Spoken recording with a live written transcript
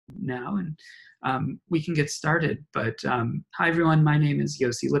now, and we can get started. But hi, everyone. My name is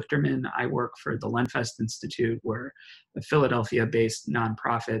Yossi Lichterman. I work for the Lenfest Institute. We're a Philadelphia-based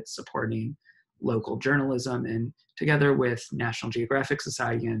nonprofit supporting local journalism, and together with National Geographic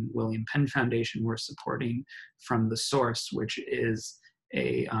Society and William Penn Foundation, we're supporting From the Source, which is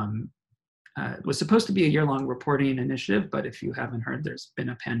a was supposed to be a year-long reporting initiative, but if you haven't heard, there's been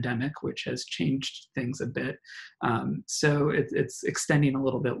a pandemic which has changed things a bit. So it's extending a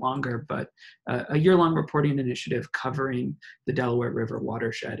little bit longer, but a year-long reporting initiative covering the Delaware River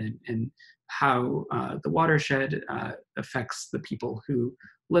watershed and how the watershed affects the people who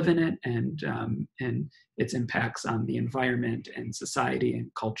live in it, and its impacts on the environment and society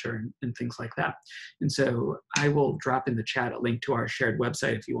and culture and things like that. And so I will drop in the chat a link to our shared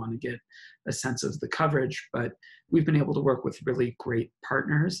website if you want to get a sense of the coverage, but we've been able to work with really great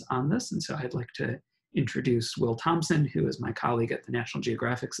partners on this. And so I'd like to introduce Will Thompson, who is my colleague at the National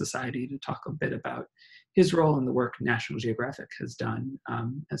Geographic Society, to talk a bit about his role in the work National Geographic has done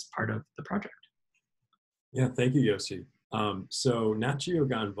as part of the project. Yeah, thank you, Yossi. So Nat Geo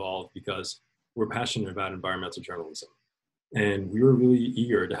got involved because we're passionate about environmental journalism. And we were really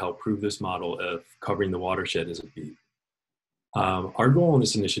eager to help prove this model of covering the watershed as a beat. Our goal in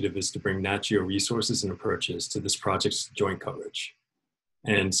this initiative is to bring Nat Geo resources and approaches to this project's joint coverage.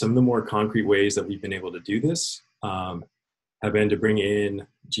 And some of the more concrete ways that we've been able to do this have been to bring in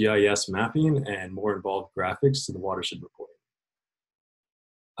GIS mapping and more involved graphics to the watershed reporting.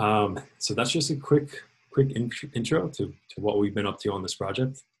 So that's just a quick intro to what we've been up to on this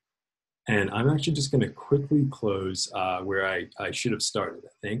project. And I'm actually just going to quickly close where I should have started,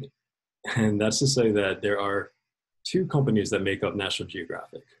 I think. And that's to say that there are two companies that make up National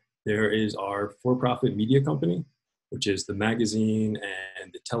Geographic. There is our for-profit media company, which is the magazine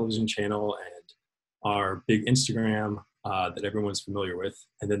and the television channel and our big Instagram that everyone's familiar with.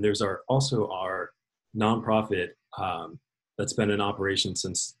 And then there's also our nonprofit that's been in operation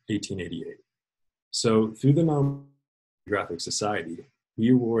since 1888. So through the National Geographic Society,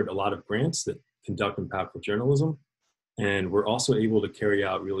 we award a lot of grants that conduct impactful journalism, and we're also able to carry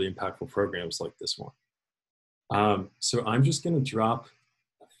out really impactful programs like this one. So I'm just going to drop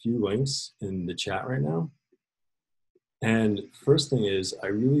a few links in the chat right now. And first thing is, I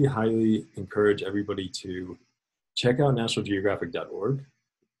really highly encourage everybody to check out nationalgeographic.org,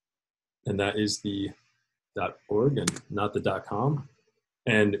 and that is the .org and not the .com.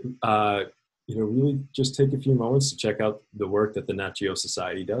 And really just take a few moments to check out the work that the Nat Geo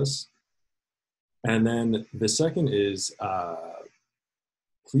Society does. And then the second is,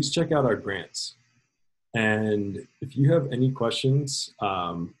 please check out our grants. And if you have any questions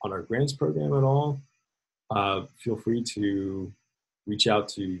on our grants program at all, feel free to reach out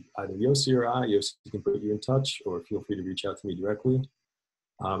to either Yossi or I. Yossi can put you in touch, or feel free to reach out to me directly.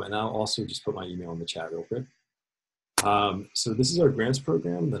 And I'll also just put my email in the chat real quick. So this is our grants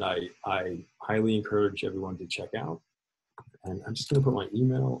program that I highly encourage everyone to check out. And I'm just going to put my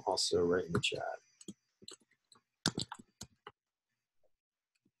email also right in the chat.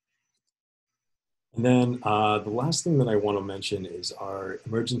 And then the last thing that I want to mention is our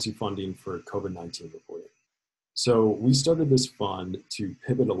emergency funding for COVID-19 reporting. So we started this fund to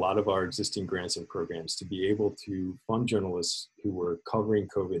pivot a lot of our existing grants and programs to be able to fund journalists who were covering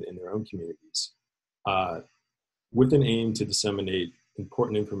COVID in their own communities, with an aim to disseminate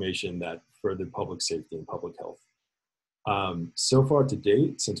important information that furthered public safety and public health. So far to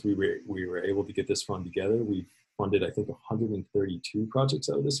date, since we were able to get this fund together, we've funded, I think, 132 projects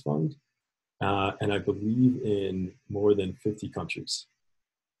out of this fund, and I believe in more than 50 countries.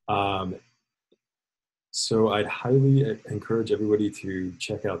 So I'd highly encourage everybody to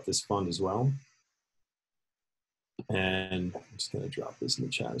check out this fund as well. And I'm just going to drop this in the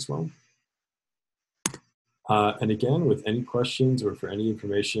chat as well. And again, with any questions or for any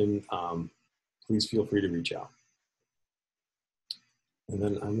information, please feel free to reach out. And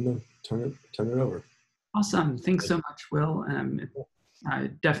then I'm going to turn it over. Awesome. Thanks so much, Will. I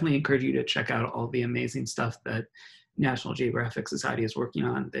definitely encourage you to check out all the amazing stuff that National Geographic Society is working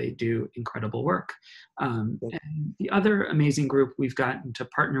on. They do incredible work. And the other amazing group we've gotten to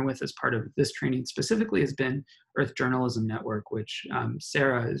partner with as part of this training specifically has been Earth Journalism Network, which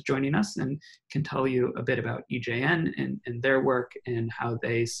Sarah is joining us and can tell you a bit about EJN and their work and how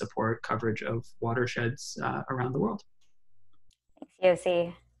they support coverage of watersheds around the world. Thanks,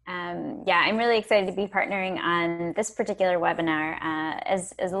 Yossi. Yeah, I'm really excited to be partnering on this particular webinar.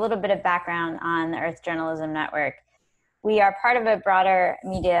 As a little bit of background on the Earth Journalism Network, we are part of a broader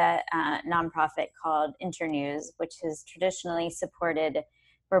media nonprofit called Internews, which has traditionally supported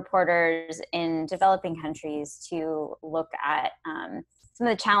reporters in developing countries to look at some some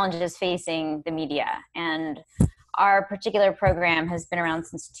of the challenges facing the media. And our particular program has been around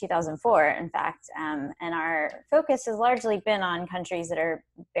since 2004, in fact, and our focus has largely been on countries that are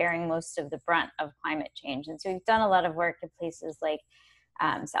bearing most of the brunt of climate change. And so we've done a lot of work in places like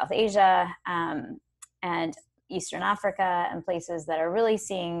South Asia and Eastern Africa, and places that are really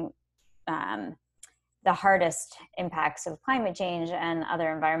seeing the hardest impacts of climate change and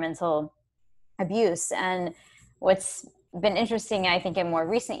other environmental abuse. And what's been interesting, I think, in more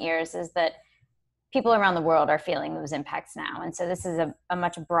recent years is that people around the world are feeling those impacts now. And so this is a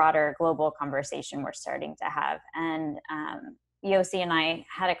much broader global conversation we're starting to have. And Yossi and I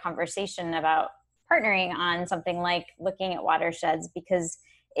had a conversation about partnering on something like looking at watersheds, because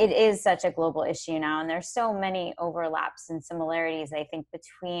it is such a global issue now. And there's so many overlaps and similarities, I think,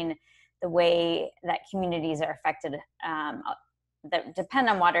 between the way that communities are affected that depend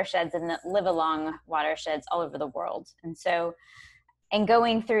on watersheds and that live along watersheds all over the world. And so, and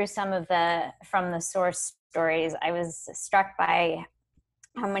going through some of from the source stories, I was struck by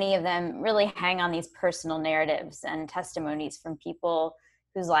how many of them really hang on these personal narratives and testimonies from people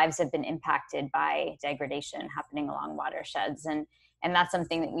whose lives have been impacted by degradation happening along watersheds. And that's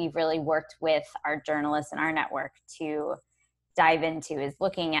something that we've really worked with our journalists and our network to dive into, is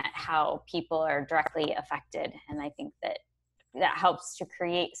looking at how people are directly affected. And I think that helps to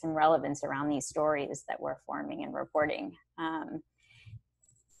create some relevance around these stories that we're forming and reporting.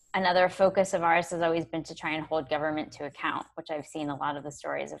 Another focus of ours has always been to try and hold government to account, which I've seen a lot of the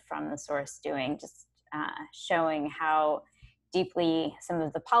stories from the source doing, just showing how deeply some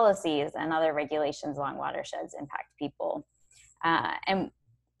of the policies and other regulations along watersheds impact people. And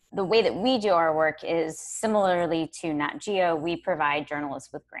the way that we do our work is similarly to Nat Geo. We provide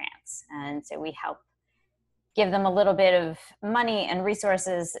journalists with grants. And so we help give them a little bit of money and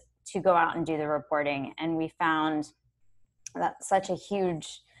resources to go out and do the reporting. And we found that such a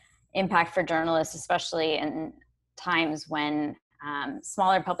huge impact for journalists, especially in times when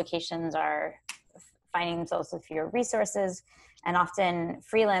smaller publications are finding themselves with fewer resources, and often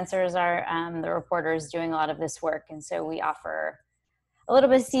freelancers are the reporters doing a lot of this work. And so we offer a little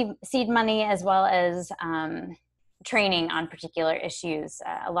bit of seed money, as well as training on particular issues.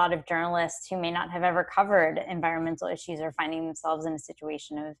 A lot of journalists who may not have ever covered environmental issues are finding themselves in a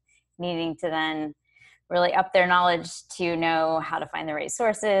situation of needing to then really up their knowledge to know how to find the right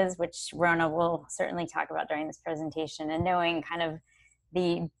sources, which Rona will certainly talk about during this presentation, and knowing kind of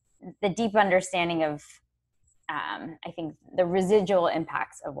the deep understanding of, I think, the residual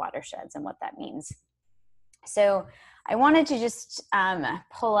impacts of watersheds and what that means. So I wanted to just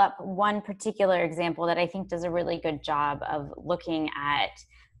pull up one particular example that I think does a really good job of looking at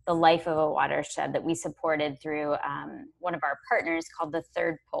the life of a watershed that we supported through one of our partners called the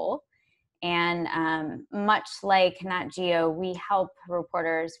Third Pole. And much like Nat Geo, we help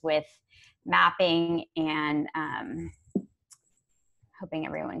reporters with mapping and hoping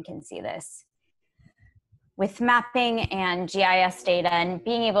everyone can see this, with mapping and GIS data, and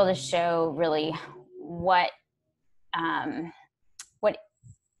being able to show really what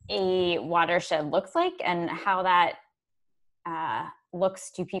a watershed looks like and how that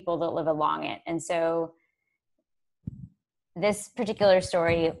looks to people that live along it. And so this particular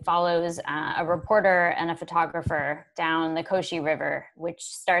story follows a reporter and a photographer down the Koshi River, which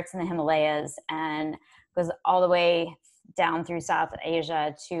starts in the Himalayas and goes all the way down through South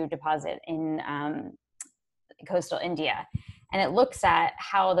Asia to deposit in coastal India. And it looks at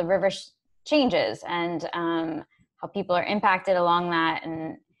how the river changes and how people are impacted along that,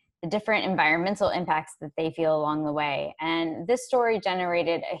 and the different environmental impacts that they feel along the way. And this story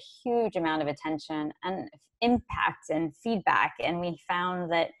generated a huge amount of attention and impact and feedback. And we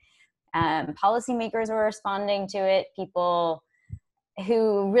found that policymakers were responding to it. People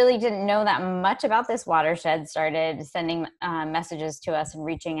who really didn't know that much about this watershed started sending messages to us and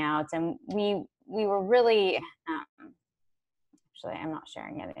reaching out. And we were really, actually, I'm not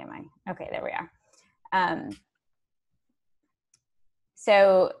sharing it, am I? Okay, there we are.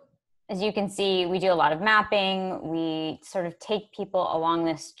 So as you can see, we do a lot of mapping. We sort of take people along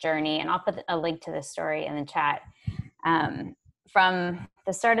this journey, and I'll put a link to this story in the chat, from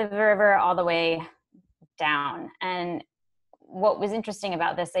the start of the river all the way down. And what was interesting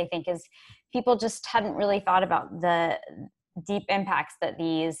about this, I think, is people just hadn't really thought about the deep impacts that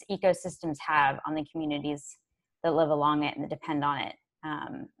these ecosystems have on the communities that live along it and that depend on it.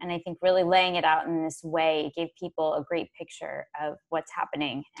 And I think really laying it out in this way gave people a great picture of what's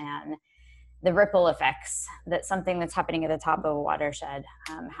happening and the ripple effects that something that's happening at the top of a watershed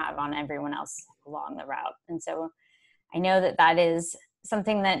have on everyone else along the route. And so I know that that is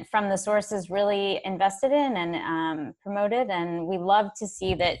something that From the Source is really invested in and promoted, and we love to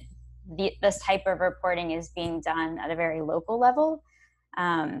see that this type of reporting is being done at a very local level.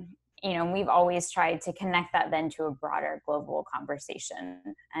 You know, we've always tried to connect that then to a broader global conversation,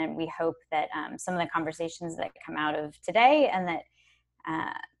 and we hope that some of the conversations that come out of today, and that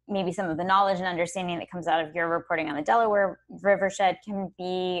maybe some of the knowledge and understanding that comes out of your reporting on the Delaware River shed, can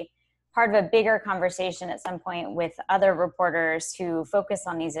be part of a bigger conversation at some point with other reporters who focus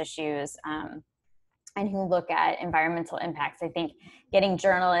on these issues and who look at environmental impacts. I think getting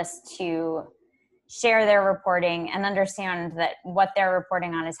journalists to share their reporting and understand that what they're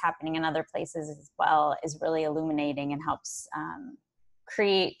reporting on is happening in other places as well is really illuminating, and helps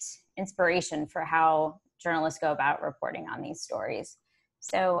create inspiration for how journalists go about reporting on these stories.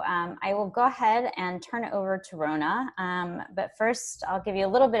 So I will go ahead and turn it over to Rona. But first, I'll give you a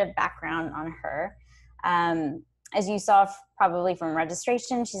little bit of background on her. As you saw probably from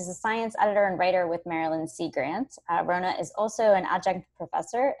registration, she's a science editor and writer with Maryland Sea Grant. Rona is also an adjunct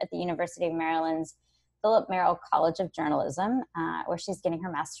professor at the University of Maryland's Philip Merrill College of Journalism, where she's getting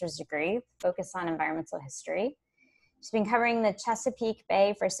her master's degree, focused on environmental history. She's been covering the Chesapeake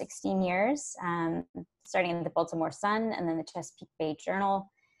Bay for 16 years, starting in the Baltimore Sun and then the Chesapeake Bay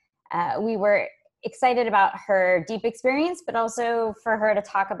Journal. We were excited about her deep experience, but also for her to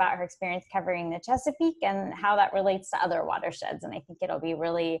talk about her experience covering the Chesapeake and how that relates to other watersheds. And I think it'll be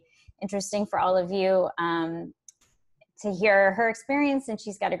really interesting for all of you to hear her experience, and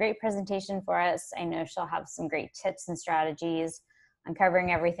she's got a great presentation for us. I know she'll have some great tips and strategies on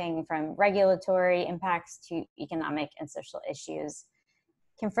covering everything from regulatory impacts to economic and social issues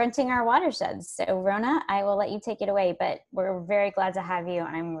confronting our watersheds. So Rona, I will let you take it away, but we're very glad to have you,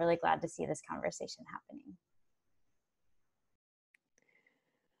 and I'm really glad to see this conversation happening.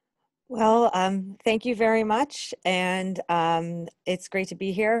 Well, thank you very much, and it's great to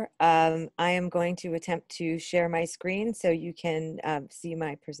be here. I am going to attempt to share my screen so you can see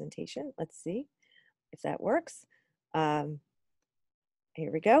my presentation. Let's see if that works. Here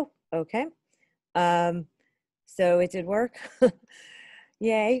we go. Okay. So it did work.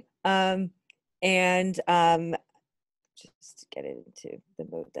 Yay. Just get it into the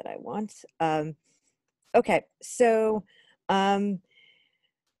mode that I want. Okay. So I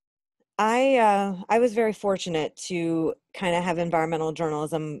was very fortunate to kind of have environmental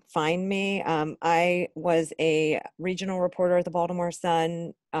journalism find me. I was a regional reporter at the Baltimore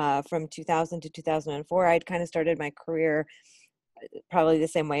Sun from 2000 to 2004. I'd kind of started my career probably the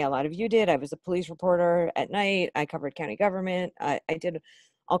same way a lot of you did. I was a police reporter at night. I covered county government. I did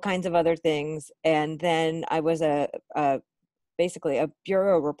all kinds of other things. And then I was basically a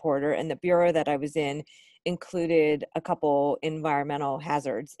bureau reporter, and the bureau that I was in included a couple environmental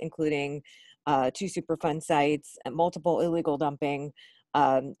hazards, including 2 Superfund sites, and multiple illegal dumping.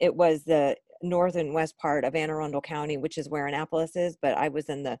 It was the north and west part of Anne Arundel County, which is where Annapolis is, but I was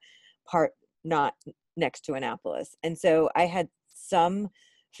in the part not next to Annapolis. And so I had some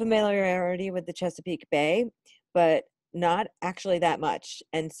familiarity with the Chesapeake Bay, but not actually that much.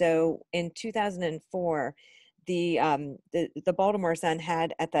 And so in 2004, the Baltimore Sun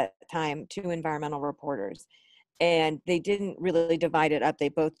had at that time 2 environmental reporters, and they didn't really divide it up. They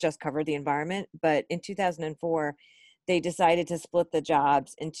both just covered the environment. But in 2004, they decided to split the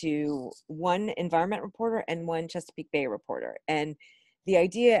jobs into 1 environment reporter and 1 Chesapeake Bay reporter. And the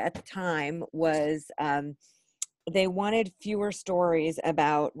idea at the time was they wanted fewer stories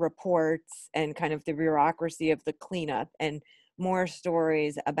about reports and kind of the bureaucracy of the cleanup, and more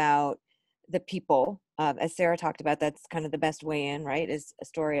stories about the people. As Sarah talked about, that's kind of the best way in, right? Is a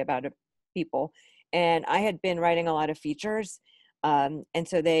story about a people. And I had been writing a lot of features. And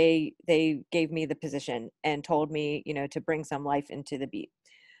so they gave me the position and told me, you know, to bring some life into the beat.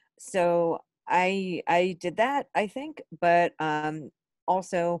 So I did that, I think, but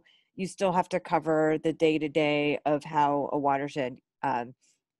also you still have to cover the day-to-day of how a watershed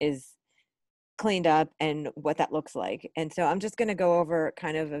is cleaned up and what that looks like. And so I'm just going to go over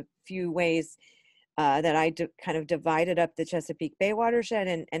kind of a few ways that I kind of divided up the Chesapeake Bay watershed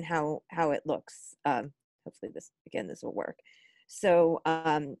and how it looks. Hopefully this will work. So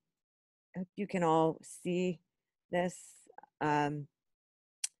you can all see this, the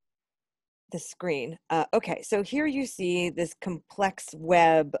screen. Okay, so here you see this complex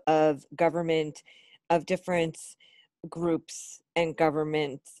web of government, of different groups and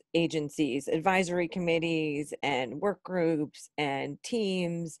government agencies, advisory committees and work groups and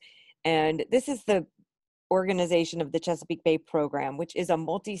teams. And this is the organization of the Chesapeake Bay program, which is a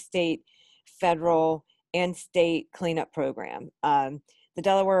multi-state, federal, and state cleanup program. The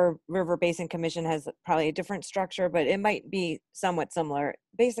Delaware River Basin Commission has probably a different structure, but it might be somewhat similar.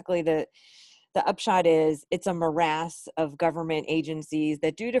 Basically, the upshot is it's a morass of government agencies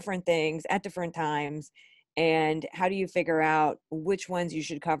that do different things at different times. And how do you figure out which ones you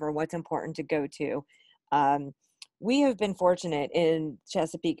should cover, what's important to go to? We have been fortunate in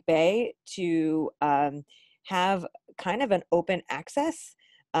Chesapeake Bay to have kind of an open access.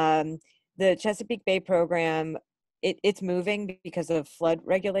 The Chesapeake Bay program, it's moving because of flood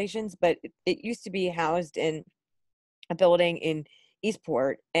regulations, but it used to be housed in a building in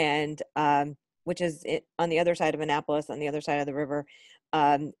Eastport, and which is on the other side of Annapolis, on the other side of the river,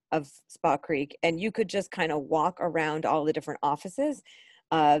 of Spa Creek. And you could just kind of walk around all the different offices.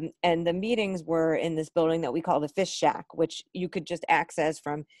 And the meetings were in this building that we call the Fish Shack, which you could just access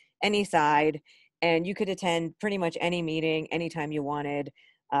from any side, and you could attend pretty much any meeting anytime you wanted.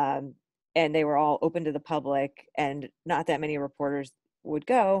 And they were all open to the public, and not that many reporters would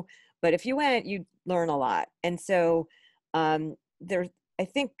go. But if you went, you'd learn a lot. And so I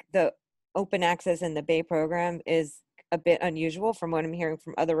think the open access in the Bay program is a bit unusual from what I'm hearing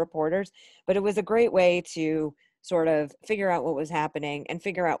from other reporters, but it was a great way to sort of figure out what was happening and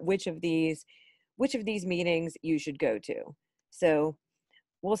figure out which of these meetings you should go to. So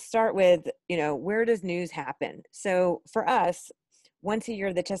we'll start with, where does news happen? So for us, once a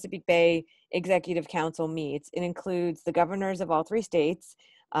year, the Chesapeake Bay Executive Council meets. It includes the governors of all 3 states.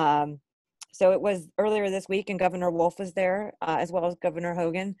 So it was earlier this week, and Governor Wolf was there, as well as Governor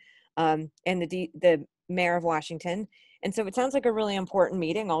Hogan, and the mayor of Washington. And so it sounds like a really important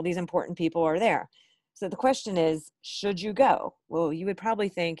meeting. All these important people are there. So the question is, should you go? Well, you would probably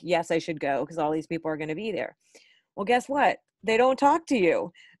think, yes, I should go because all these people are going to be there. Well, guess what? They don't talk to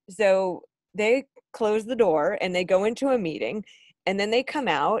you. So they close the door and they go into a meeting, and then they come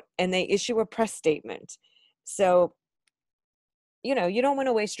out and they issue a press statement. So, you don't want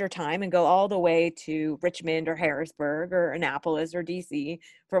to waste your time and go all the way to Richmond or Harrisburg or Annapolis or DC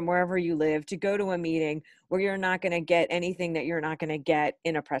from wherever you live to go to a meeting where you're not going to get anything that you're not going to get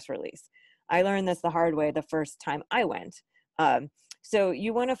in a press release. I learned this the hard way the first time I went. So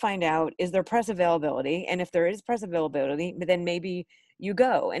you want to find out, is there press availability? And if there is press availability, then maybe you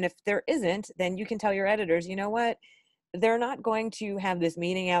go. And if there isn't, then you can tell your editors, you know what? They're not going to have this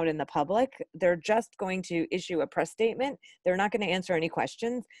meeting out in the public. They're just going to issue a press statement. They're not going to answer any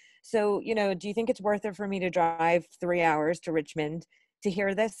questions. So, do you think it's worth it for me to drive 3 hours to Richmond to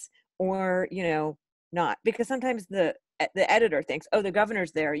hear this, or, not? Because sometimes the editor thinks, oh, the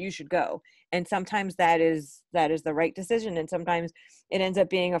governor's there, you should go. And sometimes that is the right decision. And sometimes it ends up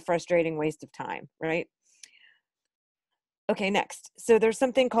being a frustrating waste of time, right? Okay, next. So there's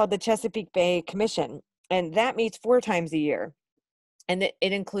something called the Chesapeake Bay Commission, and that meets 4 times a year. And it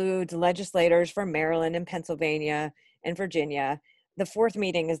includes legislators from Maryland and Pennsylvania and Virginia. The 4th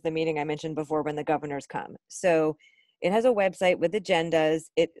meeting is the meeting I mentioned before when the governors come. So it has a website with agendas.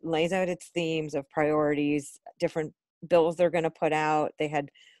 It lays out its themes of priorities, different bills they're going to put out. They had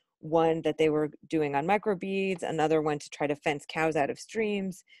one that they were doing on microbeads, another one to try to fence cows out of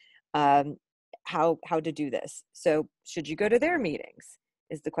streams, how to do this. So should you go to their meetings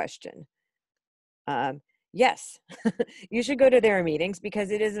is the question. Yes, you should go to their meetings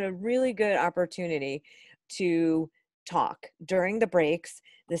because it is a really good opportunity to talk during the breaks.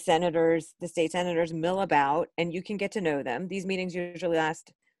 The state senators mill about, and you can get to know them. These meetings usually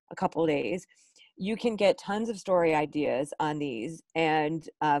last a couple of days. You can get tons of story ideas on these. And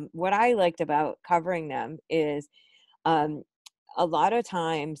what I liked about covering them is a lot of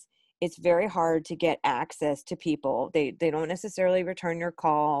times it's very hard to get access to people. They don't necessarily return your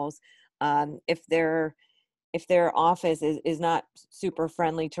calls. If their office is not super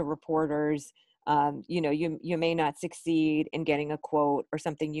friendly to reporters, you may not succeed in getting a quote or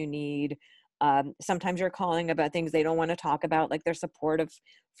something you need. Sometimes you're calling about things they don't want to talk about, like their support of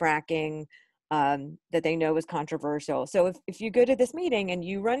fracking, that they know is controversial. So if you go to this meeting and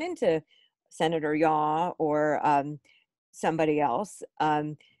you run into Senator Yaw or somebody else,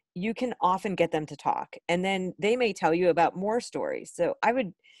 you can often get them to talk, and then they may tell you about more stories. So I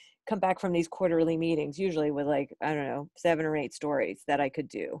would come back from these quarterly meetings usually with 7 or 8 stories that I could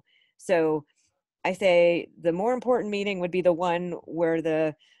do. So I say the more important meeting would be the one where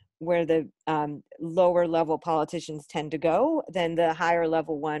the lower level politicians tend to go than the higher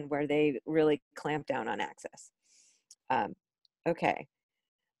level one where they really clamp down on access. Okay.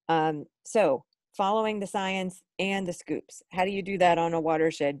 So following the science and the scoops, how do you do that on a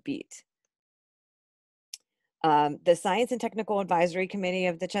watershed beat? The Science and Technical Advisory Committee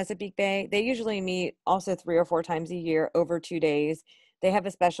of the Chesapeake Bay, they usually meet also 3 or 4 times a year over 2 days. They have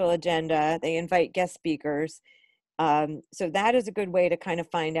a special agenda. They invite guest speakers. So that is a good way to kind of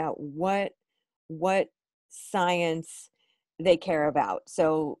find out what science they care about.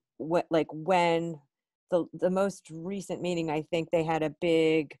 So what, like when the most recent meeting, I think they had a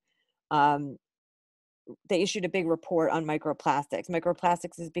big, they issued a big report on microplastics.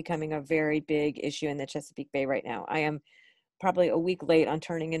 Microplastics is becoming a very big issue in the Chesapeake Bay right now. I am probably a week late on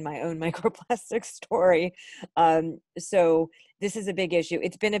turning in my own microplastic story. So this is a big issue.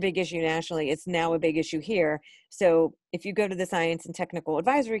 It's been a big issue nationally. It's now a big issue here. So if you go to the Science and Technical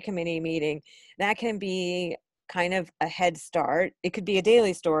Advisory Committee meeting, that can be kind of a head start. It could be a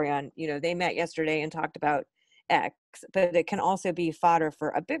daily story on, they met yesterday and talked about X, but it can also be fodder for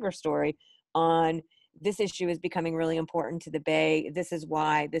a bigger story on this issue is becoming really important to the Bay. This is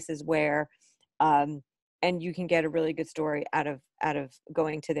why, this is where, and you can get a really good story out of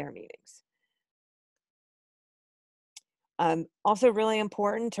going to their meetings. Also really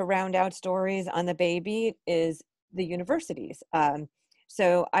important to round out stories on the Bay Beat is the universities.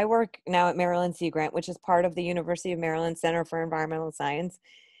 So I work now at Maryland Sea Grant, which is part of the University of Maryland Center for Environmental Science.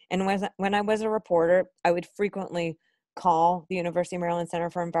 And when I was a reporter, I would frequently call the University of Maryland Center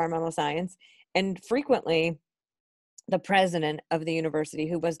for Environmental Science, and frequently the president of the university,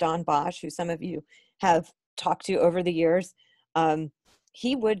 who was Don Bosch, who some of you have talked to over the years,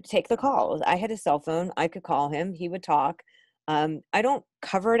 he would take the calls. I had a cell phone. I could call him. He would talk. I don't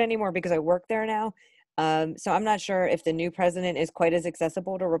cover it anymore because I work there now. So I'm not sure if the new president is quite as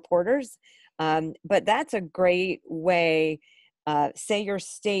accessible to reporters, but that's a great way. Say your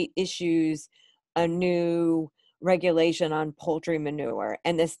state issues a new regulation on poultry manure,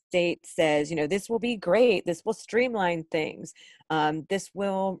 and the state says, this will be great, this will streamline things, this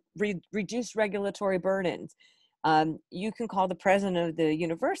will reduce regulatory burdens. You can call the president of the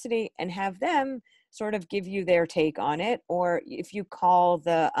university and have them sort of give you their take on it. Or if you call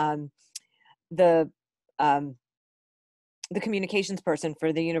the communications person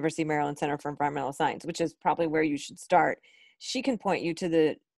for the University of Maryland Center for Environmental Science, which is probably where you should start, she can point you to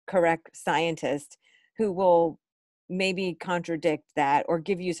the correct scientist who will maybe contradict that or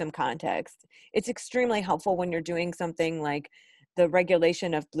give you some context. It's extremely helpful when you're doing something like the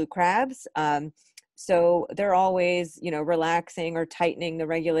regulation of blue crabs. So they're always, relaxing or tightening the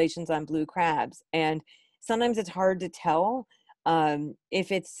regulations on blue crabs. And sometimes it's hard to tell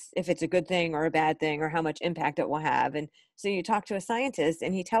if it's a good thing or a bad thing or how much impact it will have. And so you talk to a scientist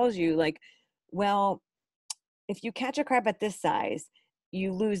and he tells you, like, well, if you catch a crab at this size,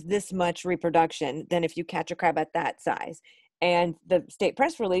 you lose this much reproduction than if you catch a crab at that size. And the state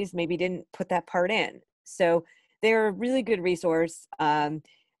press release maybe didn't put that part in. So they're a really good resource.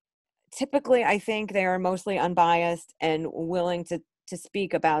 Typically, I think they are mostly unbiased and willing to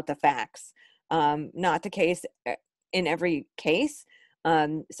speak about the facts. Not the case in every case.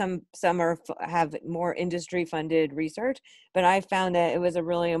 Some have more industry funded research, but I found that it was a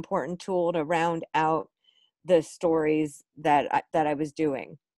really important tool to round out the stories that I was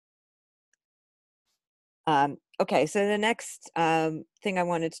doing. Okay, so the next thing I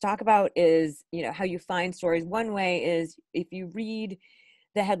wanted to talk about is, how you find stories. One way is if you read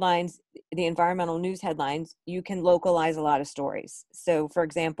the headlines, the environmental news headlines, you can localize a lot of stories. So, for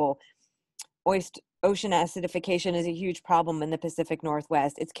example, ocean acidification is a huge problem in the Pacific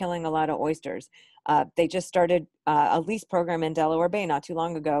Northwest. It's killing a lot of oysters. They just started a lease program in Delaware Bay not too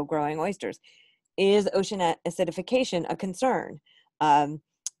long ago, growing oysters. Is ocean acidification a concern?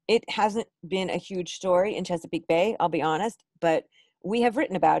 It hasn't been a huge story in Chesapeake Bay, I'll be honest, but we have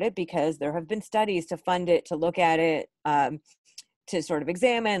written about it because there have been studies to fund it, to look at it, to sort of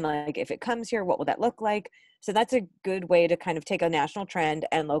examine, like, if it comes here, what will that look like? So that's a good way to kind of take a national trend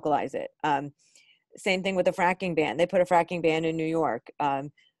and localize it. Same thing with the fracking ban. They put a fracking ban in New York.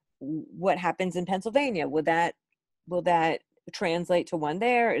 What happens in Pennsylvania? Will that translate to one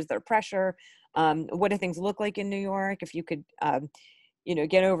there? Is there pressure? What do things look like in New York? If you could,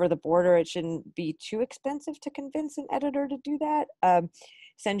 get over the border, it shouldn't be too expensive to convince an editor to do that.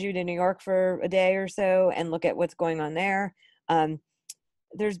 Send you to New York for a day or so and look at what's going on there.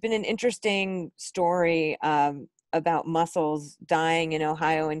 There's been an interesting story about mussels dying in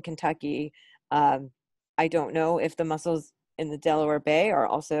Ohio and Kentucky. I don't know if the mussels in the Delaware Bay are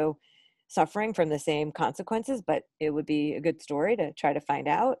also suffering from the same consequences, but it would be a good story to try to find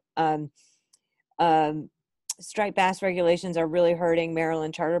out. Striped bass regulations are really hurting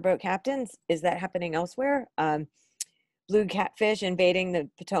Maryland charter boat captains. Is that happening elsewhere? Blue catfish invading the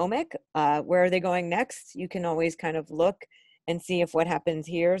Potomac. Where are they going next? You can always kind of look and see if what happens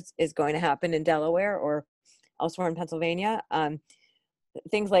here is going to happen in Delaware or elsewhere in Pennsylvania.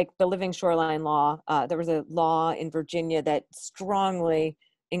 Things like the Living Shoreline Law. There was a law in Virginia that strongly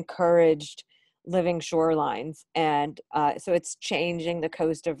encouraged living shorelines. And so it's changing the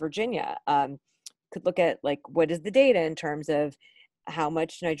coast of Virginia. Could look at like, what is the data in terms of how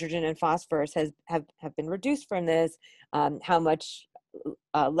much nitrogen and phosphorus have been reduced from this, how much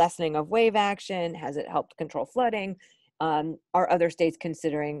lessening of wave action, has it helped control flooding? Are other states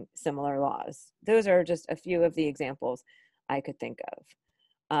considering similar laws? Those are just a few of the examples I could think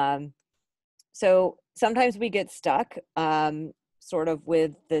of. So sometimes we get stuck sort of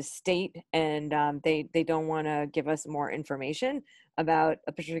with the state, and they don't want to give us more information about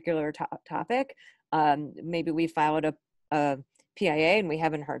a particular topic. Maybe we filed a PIA and we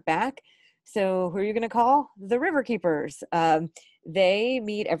haven't heard back. So who are you going to call? The river keepers. They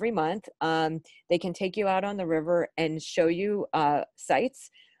meet every month. They can take you out on the river and show you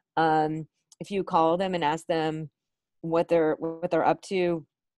sites. If you call them and ask them what they're up to,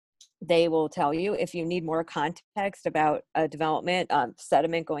 they will tell you. If you need more context about a development,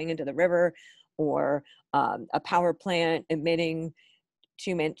 sediment going into the river, or a power plant emitting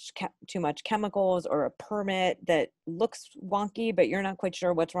too much chemicals, or a permit that looks wonky but you're not quite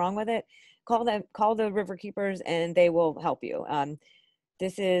sure what's wrong with it, call the river keepers and they will help you.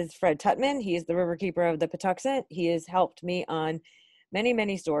 This is Fred Tutman. He is the river keeper of the Patuxent. He has helped me on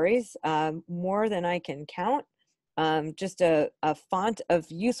many stories, more than I can count. Just a font of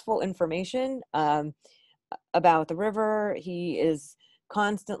useful information about the river. He is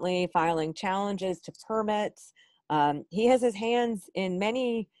constantly filing challenges to permits. He has his hands in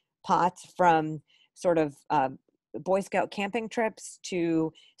many pots, from sort of Boy Scout camping trips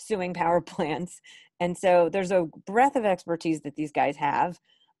to suing power plants. And so there's a breadth of expertise that these guys have.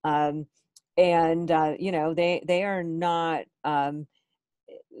 You know, they are not,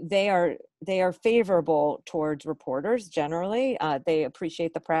 they are favorable towards reporters generally. They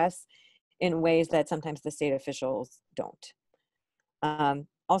appreciate the press in ways that sometimes the state officials don't.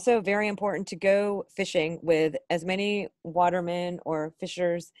 Also very important to go fishing with as many watermen or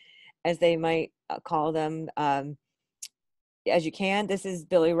fishers, as they might call them, as you can. This is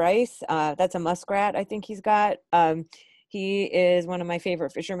Billy Rice. That's a muskrat I think he's got. He is one of my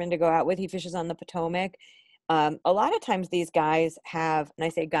favorite fishermen to go out with. He fishes on the Potomac. A lot of times these guys have, and I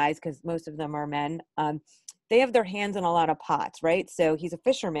say guys because most of them are men, they have their hands in a lot of pots, right? So he's a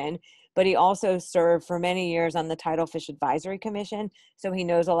fisherman, but he also served for many years on the Tidal Fish Advisory Commission. So he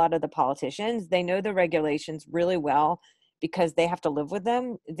knows a lot of the politicians. They know the regulations really well because they have to live with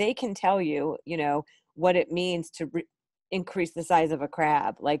them. They can tell you, you know, what it means to increase the size of a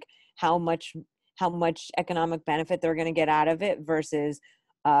crab, like how much economic benefit they're going to get out of it versus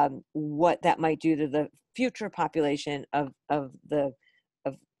what that might do to the future population of the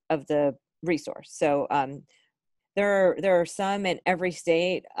resource. So there are some in every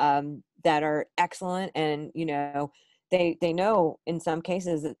state that are excellent, and you know they know in some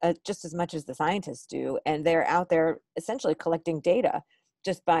cases just as much as the scientists do, and they're out there essentially collecting data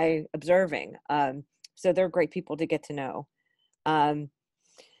just by observing. So they're great people to get to know.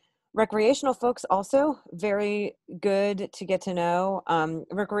 Recreational folks also very good to get to know.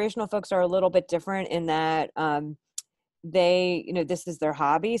 Recreational folks are a little bit different in that they, you know, this is their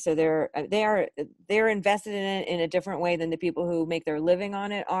hobby, so they're invested in it in a different way than the people who make their living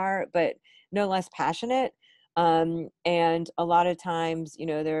on it are, but no less passionate. And a lot of times, you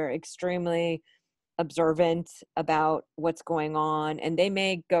know, they're extremely observant about what's going on, and they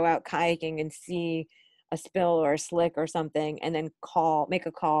may go out kayaking and see a spill or a slick or something, and then make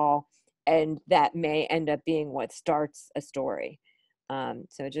a call, and that may end up being what starts a story.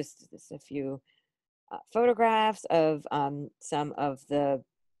 So just a few photographs of some of the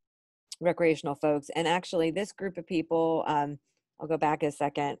recreational folks. And actually this group of people, I'll go back a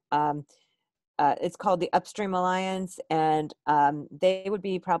second. It's called the Upstream Alliance, and they would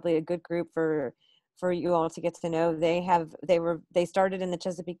be probably a good group for you all to get to know. They started in the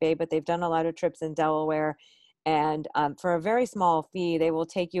Chesapeake Bay, but they've done a lot of trips in Delaware, and for a very small fee, they will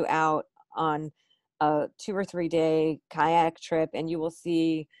take you out on a 2 or 3 day kayak trip, and you will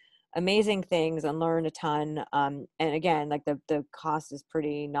see amazing things and learn a ton. And again, like the cost is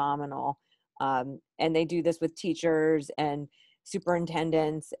pretty nominal. And they do this with teachers and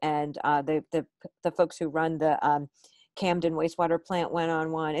superintendents, and the folks who run the Camden wastewater plant went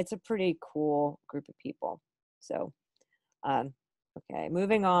on one. It's a pretty cool group of people. So, okay,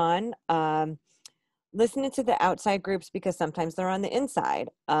 moving on. Listening to the outside groups, because sometimes they're on the inside.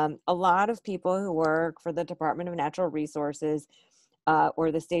 A lot of people who work for the Department of Natural Resources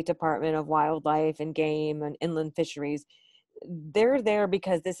or the State Department of Wildlife and Game and Inland Fisheries, they're there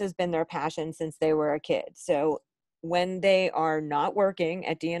because this has been their passion since they were a kid. So when they are not working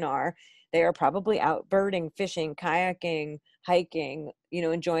at DNR, They are probably out birding, fishing, kayaking, hiking, you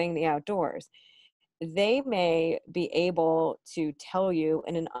know, enjoying the outdoors. They may be able to tell you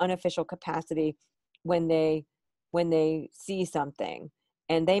in an unofficial capacity when they see something,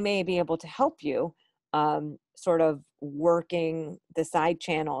 and they may be able to help you sort of working the side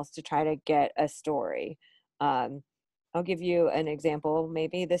channels to try to get a story. I'll give you an example.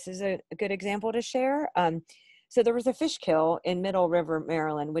 Maybe this is a good example to share. So there was a fish kill in Middle River,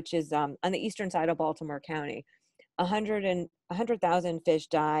 Maryland, which is on the eastern side of Baltimore County. 100,000 fish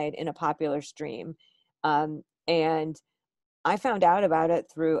died in a popular stream. And I found out about it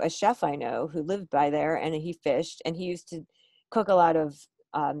through a chef I know who lived by there, and he fished, and he used to cook a lot of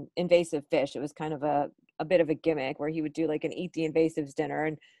invasive fish. It was kind of a bit of a gimmick where he would do like an eat the invasives dinner.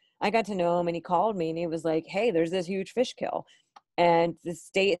 And I got to know him, and he called me and he was like, hey, there's this huge fish kill. And the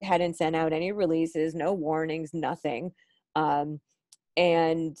state hadn't sent out any releases, no warnings, nothing. I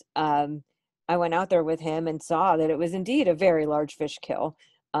went out there with him and saw that it was indeed a very large fish kill.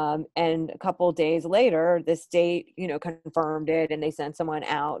 And a couple of days later, the state, you know, confirmed it, and they sent someone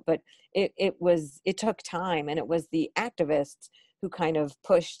out. But it took time, and it was the activists who kind of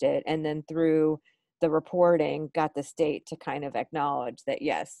pushed it, and then through the reporting, got the state to kind of acknowledge that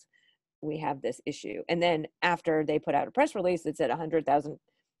yes, we have this issue. And then after they put out a press release that said 100,000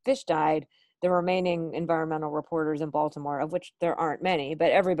 fish died, the remaining environmental reporters in Baltimore, of which there aren't many,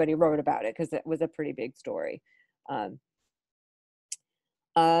 but everybody wrote about it because it was a pretty big story.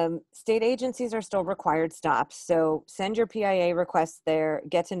 State agencies are still required stops. So send your PIA requests there,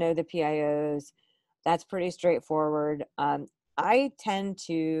 get to know the PIOs. That's pretty straightforward. I tend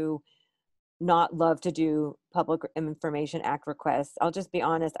to not love to do Public Information Act requests. I'll just be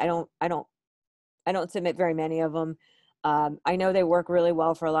honest. I don't submit very many of them. I know they work really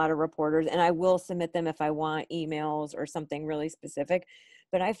well for a lot of reporters, and I will submit them if I want emails or something really specific.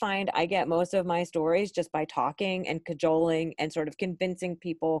 But I find I get most of my stories just by talking and cajoling and sort of convincing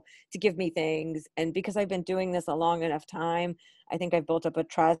people to give me things. And because I've been doing this a long enough time, I think I've built up a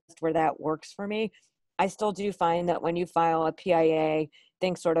trust where that works for me. I still do find that when you file a PIA,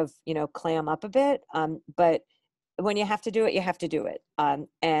 things sort of, you know, clam up a bit. But when you have to do it, you have to do it.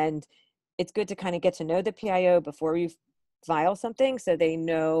 And it's good to kind of get to know the PIO before you file something so they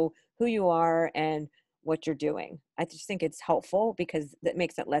know who you are and what you're doing. I just think it's helpful because that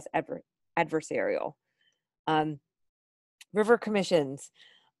makes it less adversarial. River commissions.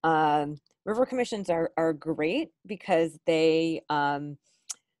 River commissions are great because they're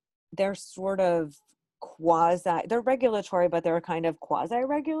sort of they're regulatory, but they're kind of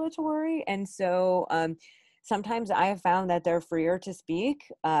quasi-regulatory. And so sometimes I have found that they're freer to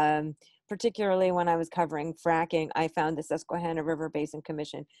speak. Particularly when I was covering fracking, I found the Susquehanna River Basin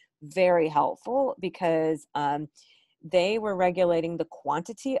Commission very helpful because they were regulating the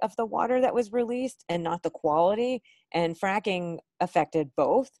quantity of the water that was released and not the quality. And fracking affected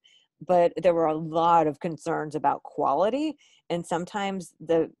both, but there were a lot of concerns about quality. And sometimes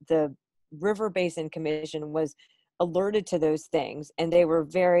the River Basin Commission was alerted to those things, and they were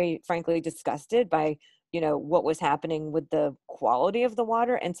very frankly disgusted by, you know, what was happening with the quality of the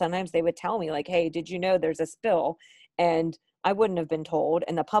water. And sometimes they would tell me like, hey, did you know there's a spill? And I wouldn't have been told,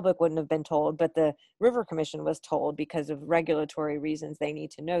 and the public wouldn't have been told, but the River Commission was told because of regulatory reasons. They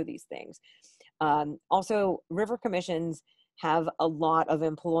need to know these things. Also, river commissions have a lot of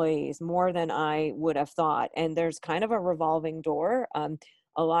employees, more than I would have thought. And there's kind of a revolving door.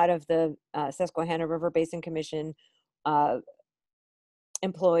 A lot of the Susquehanna River Basin Commission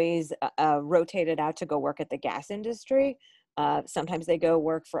employees rotated out to go work at the gas industry. Sometimes they go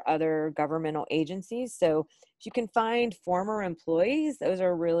work for other governmental agencies. So if you can find former employees, those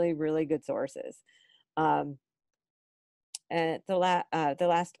are really, really good sources. And the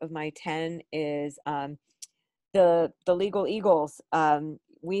last of my 10 is the Legal Eagles.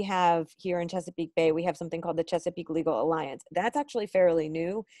 We have here in Chesapeake Bay, we have something called the Chesapeake Legal Alliance. That's actually fairly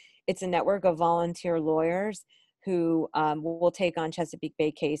new. It's a network of volunteer lawyers who will take on Chesapeake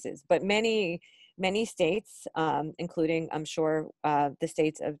Bay cases. But many states, including, I'm sure, the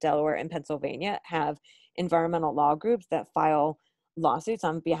states of Delaware and Pennsylvania, have environmental law groups that file lawsuits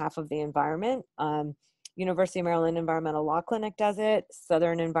on behalf of the environment. University of Maryland Environmental Law Clinic does it.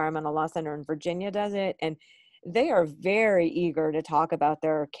 Southern Environmental Law Center in Virginia does it. And they are very eager to talk about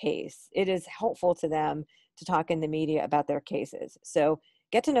their case. It is helpful to them to talk in the media about their cases. So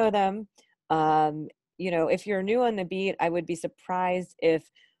get to know them. You know, if you're new on the beat, I would be surprised if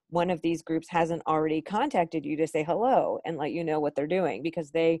one of these groups hasn't already contacted you to say hello and let you know what they're doing,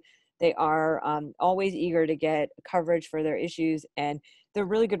 because they are always eager to get coverage for their issues, and they're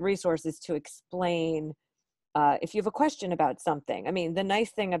really good resources to explain if you have a question about something. I mean, the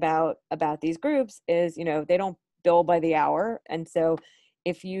nice thing about these groups is, they don't bill by the hour. And so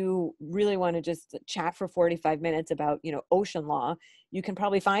if you really want to just chat for 45 minutes about, ocean law, you can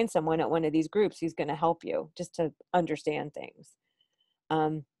probably find someone at one of these groups who's going to help you just to understand things.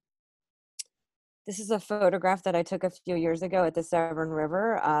 This is a photograph that I took a few years ago at the Severn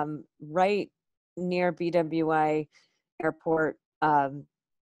River, right near BWI Airport,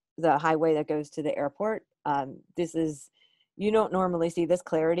 the highway that goes to the airport. You don't normally see this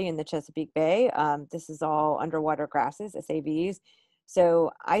clarity in the Chesapeake Bay. This is all underwater grasses, SAVs.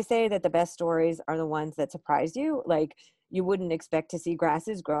 So I say that the best stories are the ones that surprise you. Like, you wouldn't expect to see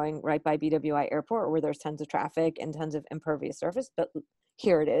grasses growing right by BWI Airport where there's tons of traffic and tons of impervious surface, but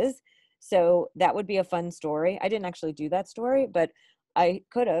here it is. So that would be a fun story. I didn't actually do that story, but I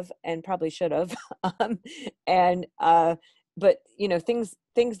could have and probably should have. But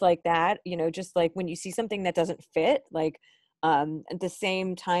things like that, just like when you see something that doesn't fit, like at the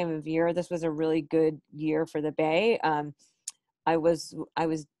same time of year, this was a really good year for the Bay. I was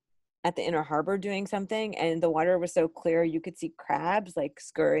at the Inner Harbor doing something, and the water was so clear you could see crabs like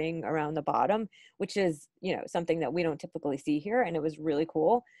scurrying around the bottom, which is, something that we don't typically see here, and it was really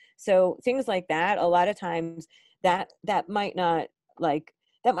cool. So things like that, a lot of times that might not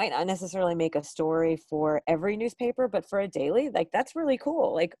necessarily make a story for every newspaper, but for a daily, like, that's really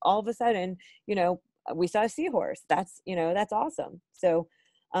cool. Like, all of a sudden, we saw a seahorse. That's awesome. So,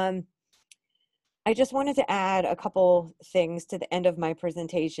 I just wanted to add a couple things to the end of my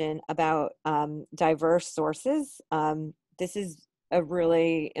presentation about diverse sources. This is a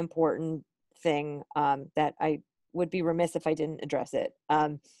really important thing that I would be remiss if I didn't address it.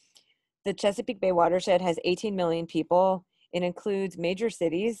 The Chesapeake Bay watershed has 18 million people. It includes major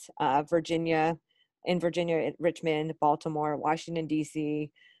cities, Virginia, Richmond, Baltimore, Washington, D.C.,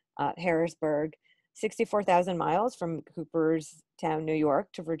 Harrisburg, 64,000 miles from Cooperstown, New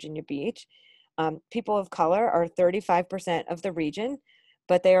York to Virginia Beach. People of color are 35% of the region,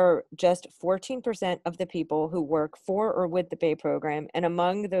 but they are just 14% of the people who work for or with the Bay program. And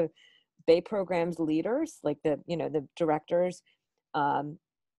among the Bay program's leaders, like the directors,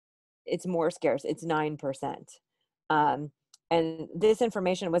 it's more scarce. It's 9%. And this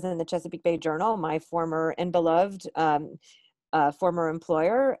information was in the Chesapeake Bay Journal, my former and beloved former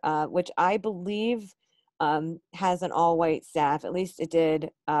employer, which I believe has an all-white staff. At least it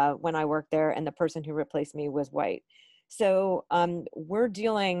did when I worked there, and the person who replaced me was white. So we're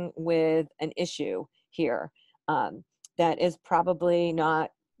dealing with an issue here that is probably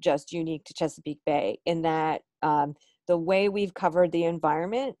not just unique to Chesapeake Bay, in that the way we've covered the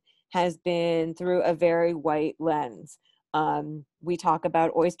environment has been through a very white lens. We talk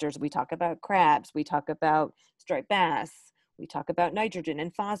about oysters, we talk about crabs, we talk about striped bass, we talk about nitrogen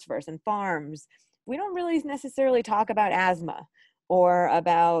and phosphorus and farms. We don't really necessarily talk about asthma or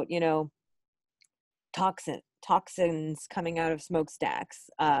about, toxins coming out of smokestacks.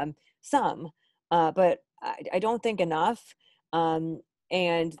 But I don't think enough. And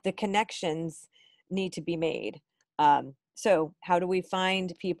the connections need to be made. So how do we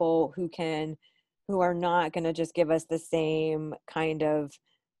find people who are not going to just give us the same kind of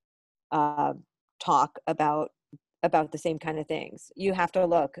talk about the same kind of things? You have to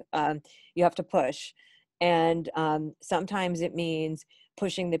look, you have to push. And sometimes it means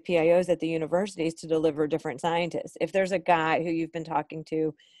pushing the PIOs at the universities to deliver different scientists. If there's a guy who you've been talking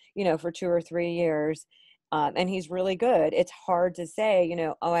to, for 2 or 3 years, and he's really good, it's hard to say,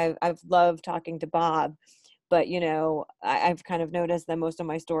 oh, I've loved talking to Bob, but, I've kind of noticed that most of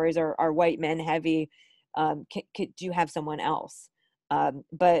my stories are white men heavy. Do you have someone else?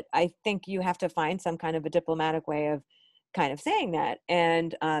 But I think you have to find some kind of a diplomatic way of kind of saying that.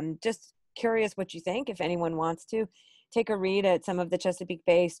 And just curious what you think. If anyone wants to take a read at some of the Chesapeake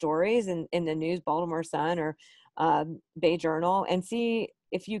Bay stories in the News, Baltimore Sun, or Bay Journal, and see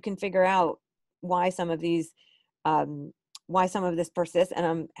if you can figure out why some of this persists. And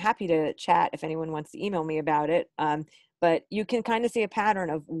I'm happy to chat if anyone wants to email me about it. But you can kind of see a pattern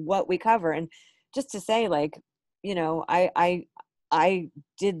of what we cover. And just to say, like, I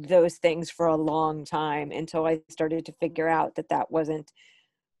did those things for a long time until I started to figure out that wasn't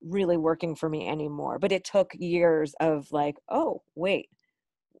really working for me anymore. But it took years of like, oh, wait,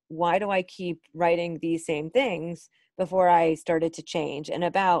 why do I keep writing these same things, before I started to change. And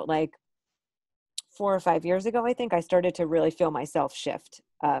about like 4 or 5 years ago, I think I started to really feel myself shift.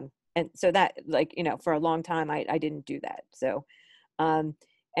 And so that, like, for a long time, I didn't do that. So,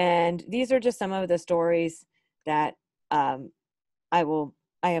 and these are just some of the stories that I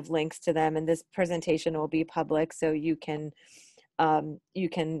have links to them, and this presentation will be public, so you can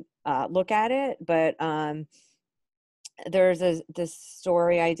look at it. But there's this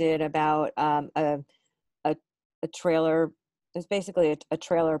story I did about a trailer. It's basically a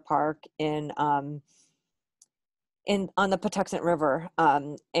trailer park on the Patuxent River,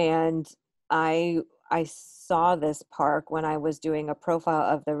 and I saw this park when I was doing a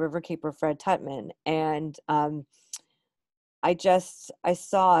profile of the riverkeeper Fred Tutman, and I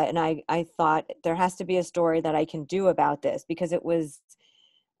saw it, and I thought there has to be a story that I can do about this, because it was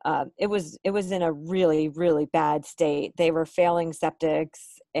in a really, really bad state. They were failing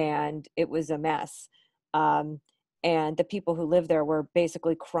septics, and it was a mess. And the people who lived there were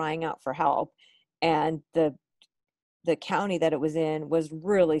basically crying out for help. And the county that it was in was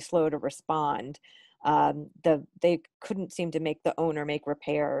really slow to respond. They couldn't seem to make the owner make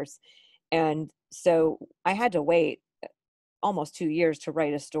repairs. And so I had to wait almost 2 years to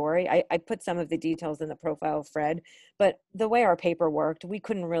write a story. I put some of the details in the profile of Fred, but the way our paper worked, we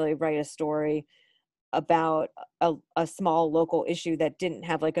couldn't really write a story about a small local issue that didn't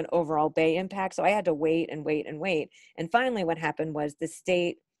have like an overall Bay impact. So I had to wait and wait and wait. And finally what happened was the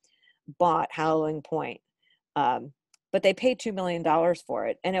state bought Howling Point, but they paid $2 million for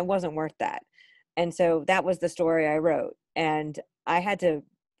it, and it wasn't worth that. And so that was the story I wrote. And I had to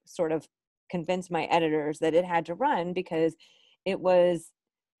sort of convince my editors that it had to run, because it was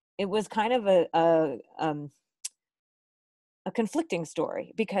kind of a conflicting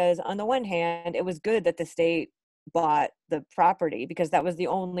story, because on the one hand, it was good that the state bought the property because that was the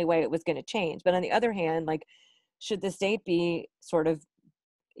only way it was going to change. But on the other hand, like, should the state be sort of,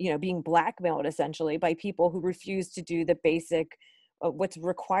 being blackmailed essentially by people who refuse to do the basic, what's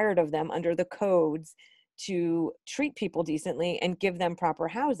required of them under the codes to treat people decently and give them proper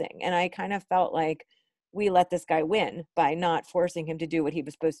housing? And I kind of felt like we let this guy win by not forcing him to do what he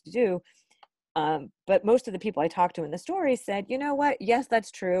was supposed to do. But most of the people I talked to in the story said, you know what? Yes, that's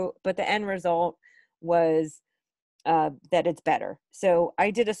true. But the end result was that it's better. So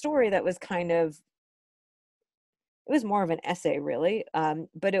I did a story that was it was more of an essay really.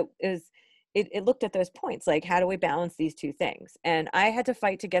 But it looked at those points, like, how do we balance these two things? And I had to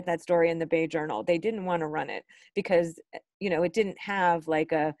fight to get that story in the Bay Journal. They didn't want to run it because, it didn't have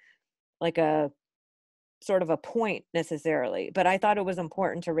like a sort of a point necessarily, but I thought it was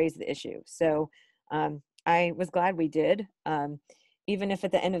important to raise the issue. So I was glad we did. Even if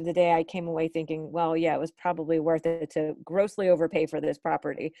at the end of the day, I came away thinking, well, yeah, it was probably worth it to grossly overpay for this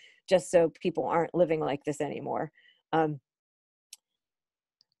property just so people aren't living like this anymore.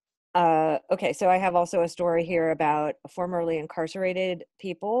 Okay, so I have also a story here about formerly incarcerated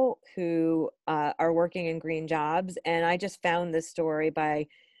people who are working in green jobs. And I just found this story by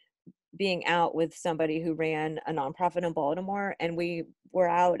being out with somebody who ran a nonprofit in Baltimore. And we were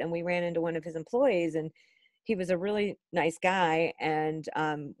out and we ran into one of his employees, and he was a really nice guy. And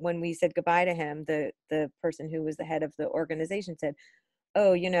when we said goodbye to him, the person who was the head of the organization said,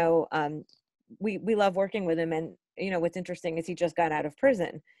 oh, we love working with him. And, what's interesting is he just got out of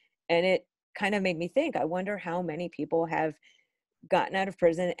prison. And it kind of made me think, I wonder how many people have gotten out of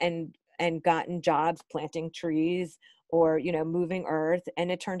prison and gotten jobs planting trees or, moving earth.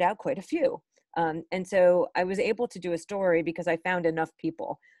 And it turned out quite a few. And so I was able to do a story because I found enough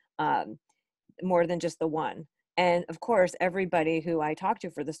people, more than just the one. And of course, everybody who I talked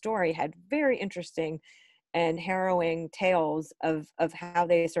to for the story had very interesting and harrowing tales of how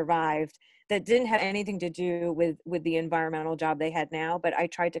they survived that didn't have anything to do with the environmental job they had now, but I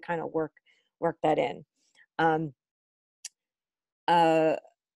tried to kind of work that in. A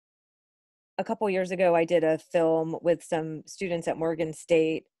couple years ago, I did a film with some students at Morgan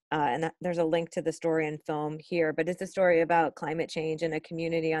State, and there's a link to the story and film here, but it's a story about climate change in a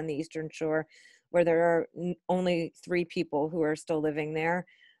community on the Eastern Shore where there are only 3 people who are still living there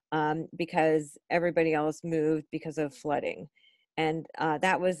because everybody else moved because of flooding. And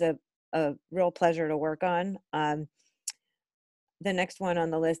that was a real pleasure to work on. The next one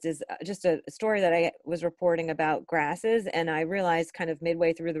on the list is just a story that I was reporting about grasses, and I realized kind of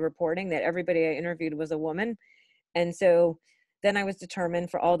midway through the reporting that everybody I interviewed was a woman. And so then I was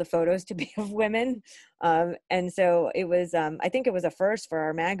determined for all the photos to be of women. And so it was, I think it was a first for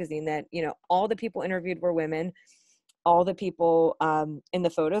our magazine that, all the people interviewed were women, all the people in the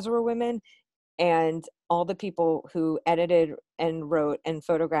photos were women, and all the people who edited and wrote and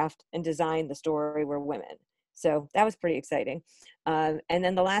photographed and designed the story were women. So that was pretty exciting. And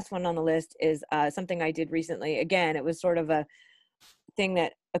then the last one on the list is something I did recently. Again, it was sort of a thing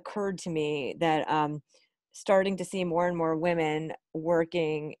that occurred to me that starting to see more and more women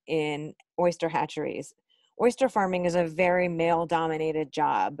working in oyster hatcheries. Oyster farming is a very male-dominated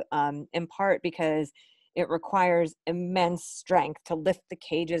job, in part because It requires immense strength to lift the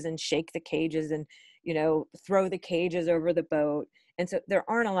cages and shake the cages and, throw the cages over the boat. And so there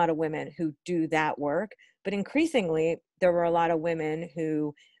aren't a lot of women who do that work, but increasingly there were a lot of women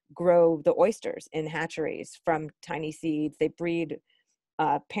who grow the oysters in hatcheries from tiny seeds. They breed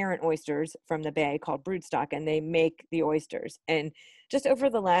parent oysters from the bay called broodstock, and they make the oysters. And just over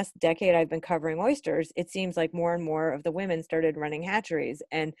the last decade I've been covering oysters, it seems like more and more of the women started running hatcheries.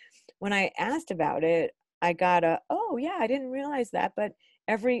 And when I asked about it, I got oh yeah, I didn't realize that. But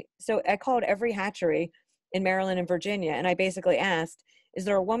so I called every hatchery in Maryland and Virginia, and I basically asked, is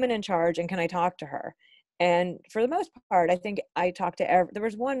there a woman in charge and can I talk to her? And for the most part, I think I talked to there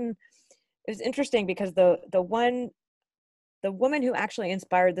was one. It was interesting because the woman who actually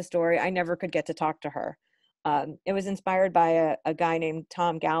inspired the story, I never could get to talk to her. It was inspired by a guy named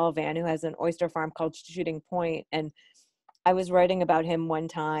Tom Gallivan, who has an oyster farm called Shooting Point. And I was writing about him one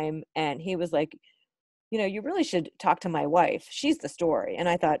time, and he was like, you really should talk to my wife. She's the story. And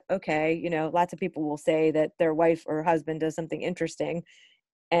I thought, okay, lots of people will say that their wife or husband does something interesting.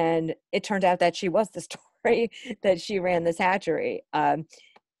 And it turned out that she was the story, that she ran this hatchery.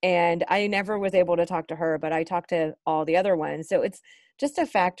 And I never was able to talk to her, but I talked to all the other ones. So it's just a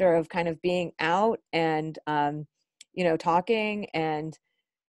factor of kind of being out and, talking and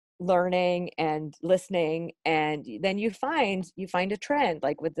learning and listening. And then you find a trend,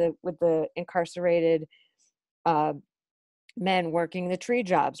 like with the incarcerated men working the tree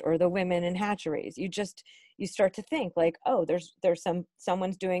jobs or the women in hatcheries. You start to think like, oh, there's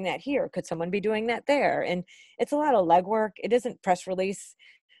someone's doing that here. Could someone be doing that there? And it's a lot of legwork. It isn't press release,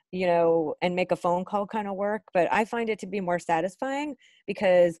 and make a phone call kind of work. But I find it to be more satisfying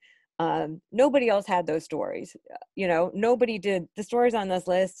because nobody else had those stories. Nobody did the stories on this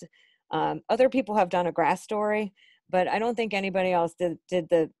list. Other people have done a grass story, but I don't think anybody else did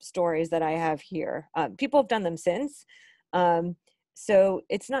the stories that I have here. People have done them since. So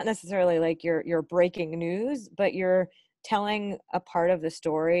it's not necessarily like you're breaking news, but you're telling a part of the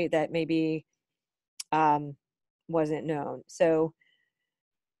story that maybe wasn't known. So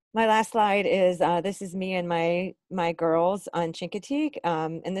my last slide is this is me and my girls on Chincoteague,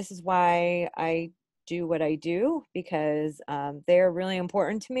 and this is why I do what I do, because they're really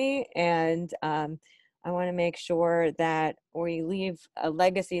important to me, and I want to make sure that we leave a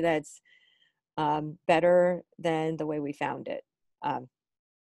legacy that's better than the way we found it.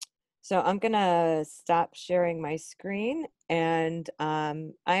 So I'm gonna stop sharing my screen, and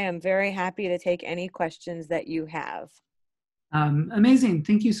I am very happy to take any questions that you have. Amazing.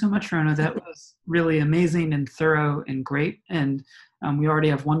 Thank you so much, Rona. That was really amazing and thorough and great. And we already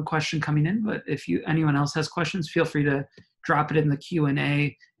have one question coming in, but if anyone else has questions, feel free to drop it in the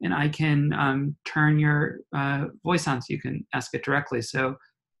Q&A, and I can turn your voice on so you can ask it directly. So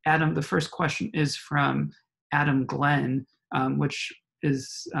Adam, the first question is from Adam Glenn, which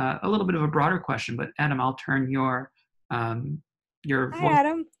is a little bit of a broader question, but Adam, I'll turn your Hi, voice.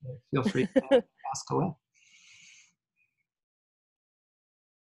 Adam. Feel free to ask away.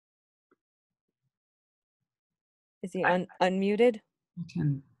 Is he unmuted? You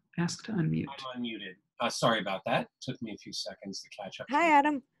can ask to unmute. I'm unmuted. Sorry about that. Took me a few seconds to catch up. Hi,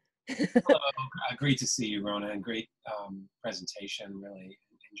 Adam. Hello. Great to see you, Rona, and great presentation. Really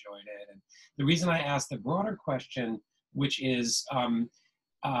enjoyed it. And the reason I asked the broader question, which is are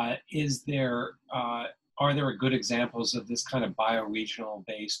there good examples of this kind of bioregional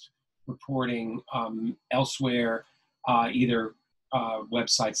based reporting elsewhere, either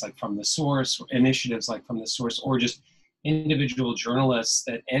websites like From the Source, or initiatives like From the Source, or just individual journalists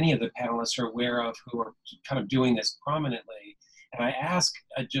that any of the panelists are aware of who are kind of doing this prominently? And I ask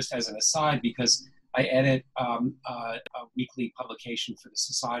just as an aside because I edit a weekly publication for the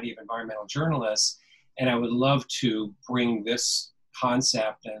Society of Environmental Journalists, and I would love to bring this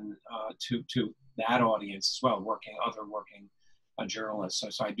concept and to that audience as well, other working journalists.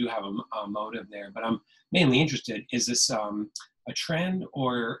 So I do have a motive there, but I'm mainly interested, is this a trend,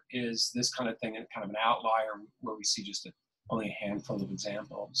 or is this kind of thing kind of an outlier where we see just only a handful of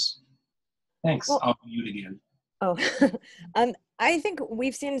examples? Thanks. Well, I'll mute again. Oh, I think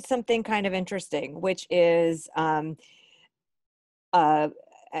we've seen something kind of interesting, which is, as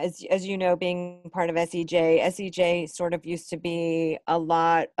you know, being part of SEJ sort of used to be a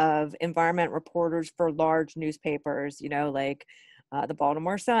lot of environment reporters for large newspapers, like the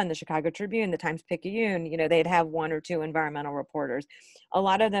Baltimore Sun, the Chicago Tribune, the Times-Picayune. They'd have one or two environmental reporters. A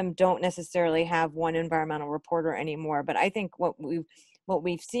lot of them don't necessarily have one environmental reporter anymore, but I think what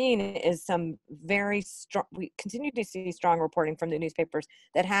we've seen is some very strong, we continue to see strong reporting from the newspapers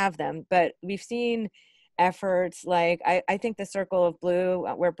that have them, but we've seen efforts. Like I think the Circle of Blue,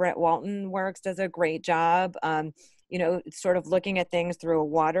 where Brett Walton works, does a great job. You know, sort of looking at things through a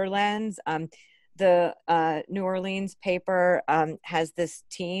water lens. The New Orleans paper has this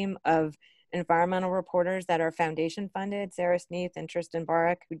team of environmental reporters that are foundation funded, Sarah Sneath and Tristan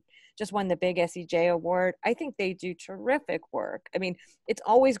Barak, who just won the big SEJ award. I think they do terrific work. I mean, it's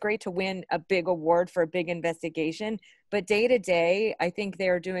always great to win a big award for a big investigation, but day to day, I think they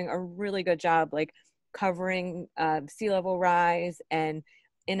are doing a really good job, like covering sea level rise and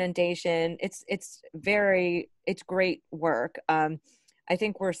inundation. It's great work. I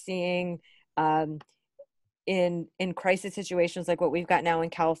think we're seeing in crisis situations like what we've got now in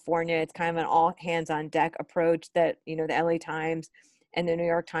California, it's kind of an all hands on deck approach that, you know, the LA Times and the New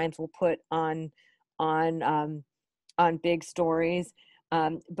York Times will put on big stories.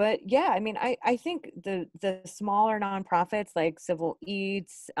 But yeah, I mean, I think the smaller nonprofits like Civil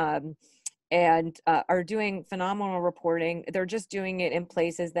Eats and are doing phenomenal reporting. They're just doing it in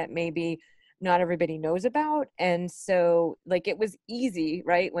places that maybe not everybody knows about. And so like it was easy,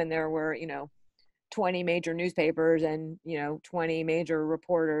 right, when there were, you know, 20 major newspapers and, you know, 20 major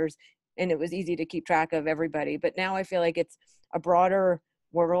reporters, and it was easy to keep track of everybody. But now I feel like it's a broader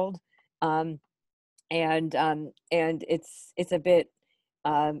world, and it's a bit,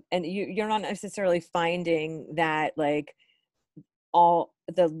 and you're not necessarily finding that like all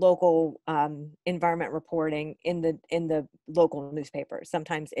the local environment reporting in the local newspapers.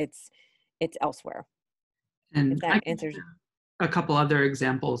 Sometimes it's elsewhere. And If that answers a couple other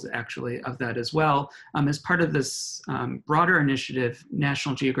examples actually of that as well. As part of this broader initiative,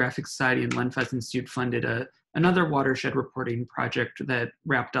 National Geographic Society and Lenfest Institute funded another watershed reporting project that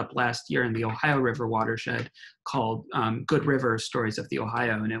wrapped up last year in the Ohio River watershed called Good River Stories of the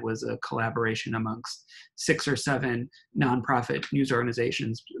Ohio. And it was a collaboration amongst 6 or 7 nonprofit news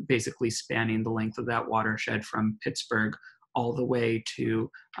organizations, basically spanning the length of that watershed from Pittsburgh all the way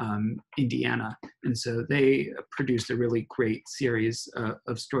to Indiana. And so they produced a really great series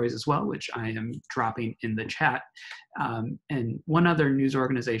of stories as well, which I am dropping in the chat. And one other news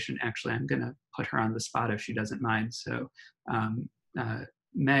organization, actually, I'm gonna put her on the spot if she doesn't mind. So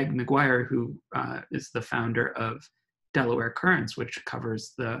Meg McGuire, who is the founder of Delaware Currents, which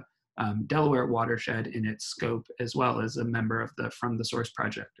covers the Delaware watershed in its scope, as well as a member of the From the Source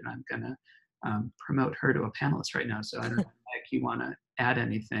project. And I'm gonna promote her to a panelist right now. So I don't know if you want to add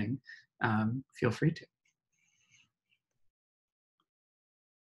anything, feel free to.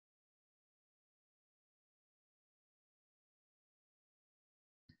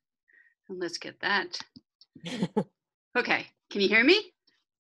 And let's get that. Okay, can you hear me?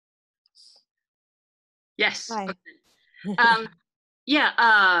 Yes. Hi. Okay.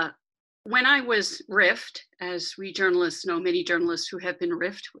 Yeah, when I was RIFed, as we journalists know, many journalists who have been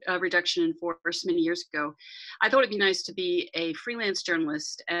RIFed, reduction in force many years ago, I thought it'd be nice to be a freelance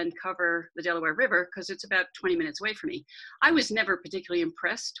journalist and cover the Delaware River because it's about 20 minutes away from me. I was never particularly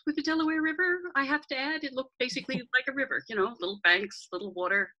impressed with the Delaware River, I have to add. It looked basically like a river, you know, little banks, little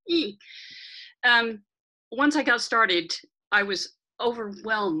water. Once I got started, I was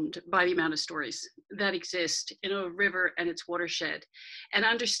overwhelmed by the amount of stories that exist in a river and its watershed, and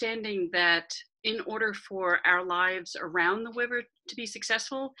understanding that in order for our lives around the river to be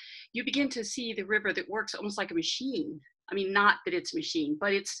successful, you begin to see the river that works almost like a machine. I mean, not that it's a machine,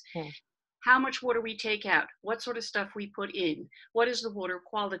 but it's how much water we take out, what sort of stuff we put in, what is the water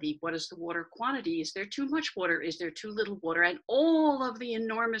quality, what is the water quantity, is there too much water, is there too little water, and all of the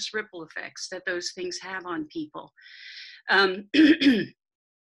enormous ripple effects that those things have on people.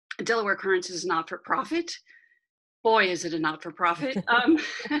 Delaware Currents is not-for-profit. Boy, is it a not-for-profit.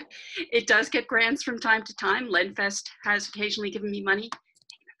 It does get grants from time to time. Lenfest has occasionally given me money.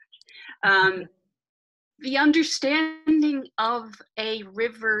 The understanding of a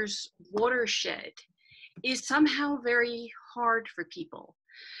river's watershed is somehow very hard for people.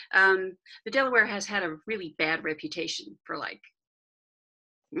 The Delaware has had a really bad reputation for like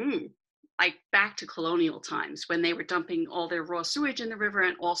back to colonial times when they were dumping all their raw sewage in the river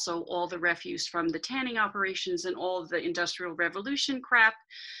and also all the refuse from the tanning operations and all the Industrial Revolution crap.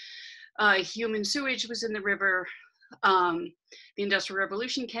 Human sewage was in the river. The Industrial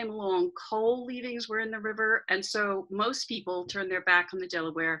Revolution came along, coal leavings were in the river, and so most people turned their back on the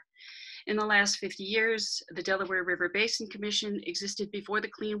Delaware. In the last 50 years, the Delaware River Basin Commission existed before the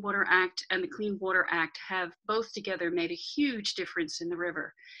Clean Water Act, and the Clean Water Act have both together made a huge difference in the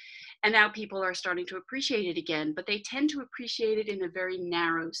river. And now people are starting to appreciate it again, but they tend to appreciate it in a very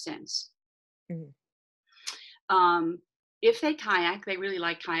narrow sense. If they kayak, they really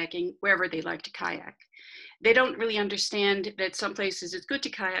like kayaking wherever they like to kayak. They don't really understand that some places it's good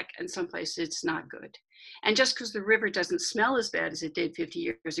to kayak and some places it's not good. And just because the river doesn't smell as bad as it did 50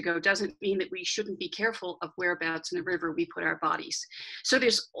 years ago doesn't mean that we shouldn't be careful of whereabouts in the river we put our bodies. So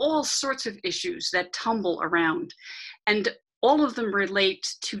there's all sorts of issues that tumble around, and all of them relate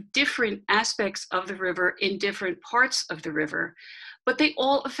to different aspects of the river in different parts of the river, but they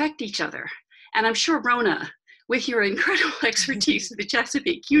all affect each other. And I'm sure, Rona, with your incredible expertise in the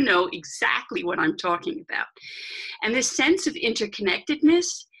Chesapeake, you know exactly what I'm talking about. And this sense of interconnectedness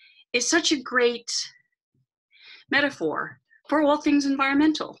is such a great metaphor for all things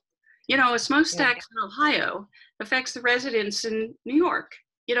environmental. You know, a smokestack in Ohio affects the residents in New York.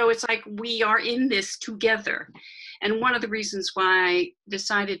 You know, it's like we are in this together. And one of the reasons why I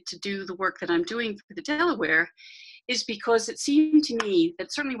decided to do the work that I'm doing for the Delaware is because it seemed to me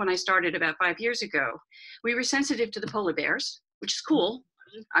that certainly when I started about 5 years ago, we were sensitive to the polar bears, which is cool.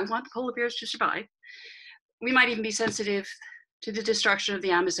 I want the polar bears to survive. We might even be sensitive to the destruction of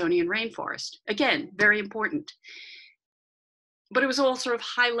the Amazonian rainforest. Again, very important. But it was all sort of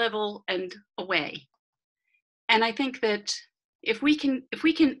high level and away. And I think that if we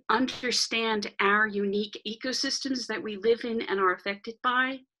can understand our unique ecosystems that we live in and are affected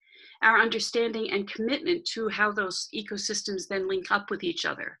by, our understanding and commitment to how those ecosystems then link up with each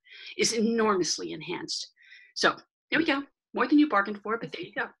other is enormously enhanced. So there we go. More than you bargained for, but there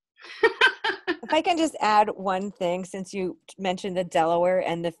you go. If I can just add one thing, since you mentioned the Delaware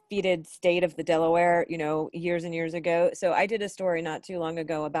and the fetid state of the Delaware, you know, years and years ago. So I did a story not too long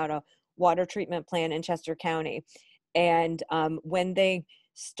ago about a water treatment plant in Chester County. And when they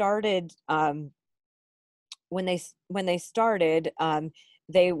started,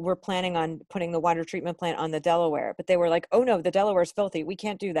 they were planning on putting the water treatment plant on the Delaware, but they were like, oh no, the Delaware's filthy. We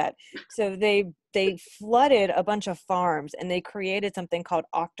can't do that. So they flooded a bunch of farms and they created something called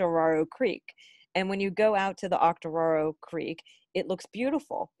Octoraro Creek. And when you go out to the Octoraro Creek, it looks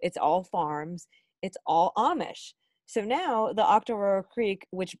beautiful. It's all farms. It's all Amish. So now the Octoraro Creek,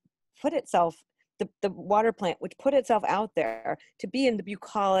 which put itself, the water plant, which put itself out there to be in the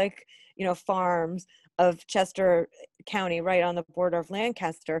bucolic, you know, farms of Chester County, right on the border of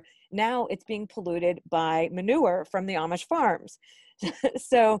Lancaster, now it's being polluted by manure from the Amish farms.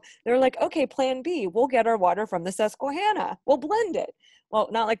 So they're like, okay, plan B, we'll get our water from the Susquehanna. We'll blend it. Well,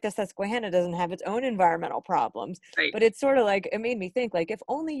 not like the Susquehanna doesn't have its own environmental problems, Right. but it's sort of like, it made me think, like, if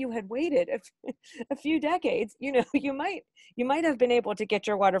only you had waited a few decades, you know, you might have been able to get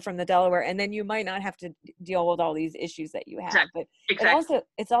your water from the Delaware, and then you might not have to deal with all these issues that you have. Exactly. But Exactly.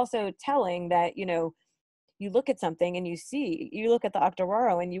 it's also telling that, you know, you look at something and you look at the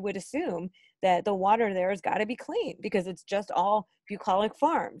Octoraro and you would assume that the water there has got to be clean because it's just all bucolic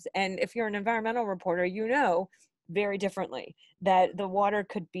farms. And if you're an environmental reporter, you know very differently that the water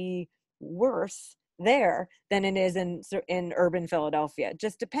could be worse there than it is in urban Philadelphia. It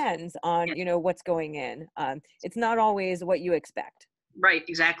just depends on, you know, what's going in. It's not always what you expect. Right,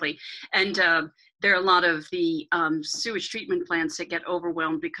 exactly. And there are a lot of the sewage treatment plants that get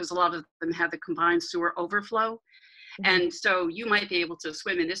overwhelmed because a lot of them have the combined sewer overflow. Mm-hmm. And so you might be able to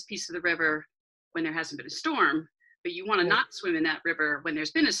swim in this piece of the river when there hasn't been a storm, but you want to not swim in that river when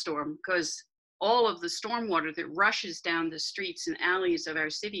there's been a storm, because all of the stormwater that rushes down the streets and alleys of our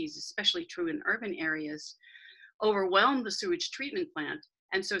cities, especially true in urban areas, overwhelm the sewage treatment plant.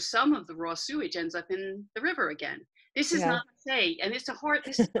 And so some of the raw sewage ends up in the river again. This is not to say, and it's a hard,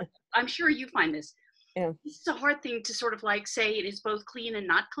 I'm sure you find this. Yeah. This is a hard thing to sort of like say it is both clean and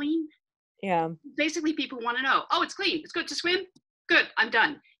not clean. Yeah. Basically, people want to know, oh, it's clean. It's good to swim. Good. I'm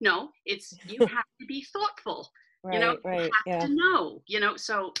done. No, it's, you have to be thoughtful. Right, you know, right, you have to know, you know,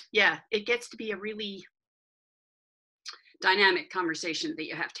 so yeah, it gets to be a really dynamic conversation that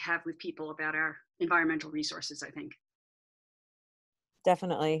you have to have with people about our environmental resources, I think.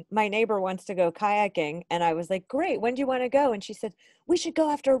 Definitely. My neighbor wants to go kayaking and I was like, great, when do you want to go? And she said, we should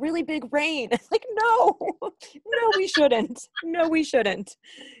go after a really big rain. I was like, no, we shouldn't. No, we shouldn't.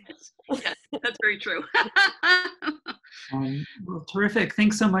 Yeah, that's very true. Well, terrific.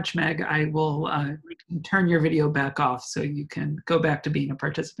 Thanks so much, Meg. I will turn your video back off so you can go back to being a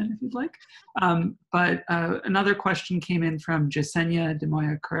participant if you'd like. But another question came in from Jasenia de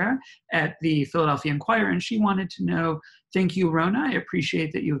Moya Carrera at the Philadelphia Inquirer, and she wanted to know, thank you, Rona. I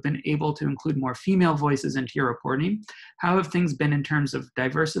appreciate that you've been able to include more female voices into your reporting. How have things been in terms of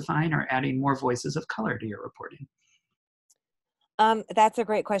diversifying or adding more voices of color to your reporting? That's a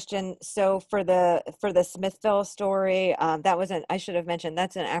great question. So for the Smithville story, I should have mentioned,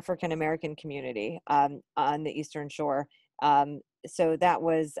 that's an African-American community on the Eastern Shore. So that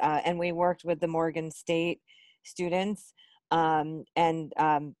was, and we worked with the Morgan State students, and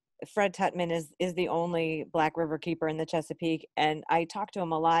Fred Tutman is the only Black river keeper in the Chesapeake. And I talked to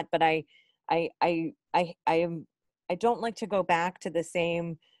him a lot, but I I don't like to go back to the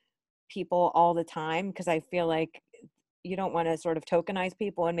same people all the time, because I feel like you don't want to sort of tokenize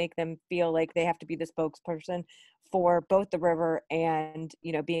people and make them feel like they have to be the spokesperson for both the river and,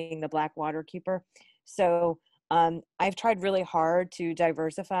 you know, being the black water keeper. So I've tried really hard to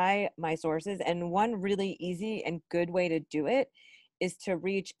diversify my sources, and one really easy and good way to do it is to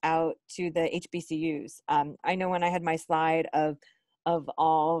reach out to the HBCUs. I know when I had my slide of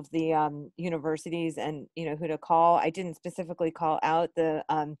all of the universities and, you know, who to call, I didn't specifically call out the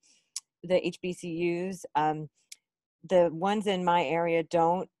HBCUs. The ones in my area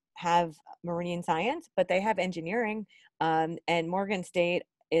don't have marine science, but they have engineering. And Morgan State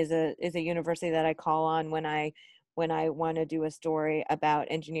is a university that I call on when I want to do a story about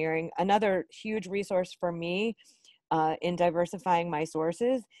engineering. Another huge resource for me in diversifying my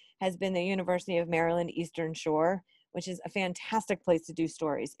sources has been the University of Maryland Eastern Shore, which is a fantastic place to do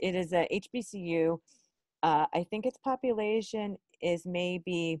stories. It is a HBCU. I think its population is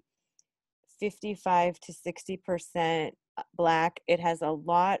maybe 55 to 60% Black. It has a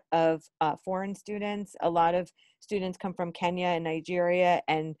lot of foreign students. A lot of students come from Kenya and Nigeria.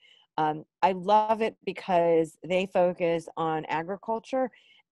 And I love it because they focus on agriculture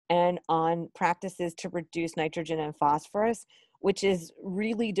and on practices to reduce nitrogen and phosphorus, which is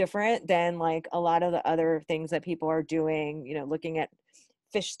really different than like a lot of the other things that people are doing, you know, looking at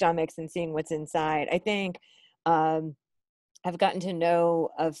fish stomachs and seeing what's inside. I think I've gotten to know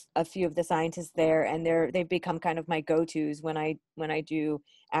a few of the scientists there, and they've become kind of my go-tos when I do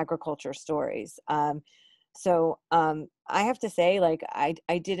agriculture stories. So I have to say, like,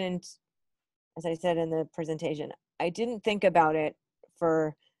 I didn't, as I said in the presentation, I didn't think about it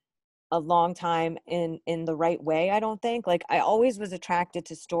for a long time in the right way. I don't think. Like, I always was attracted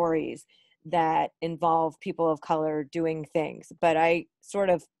to stories that involve people of color doing things, but I sort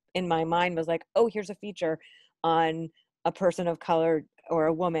of in my mind was like, oh, here's a feature on a person of color or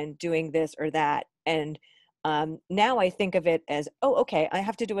a woman doing this or that. And now I think of it as, oh, okay, I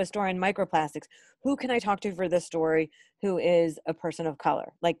have to do a story on microplastics. Who can I talk to for this story who is a person of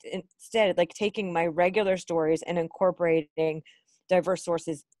color? Like, instead, like taking my regular stories and incorporating diverse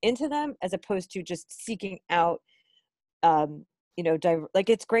sources into them, as opposed to just seeking out, you know, like,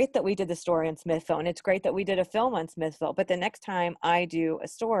 it's great that we did the story on Smithville, and it's great that we did a film on Smithville, but the next time I do a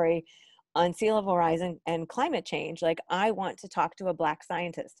story on sea level rise and climate change, like, I want to talk to a Black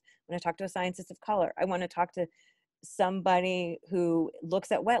scientist. I want to talk to a scientist of color. I want to talk to somebody who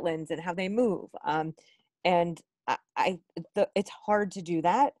looks at wetlands and how they move. And it's hard to do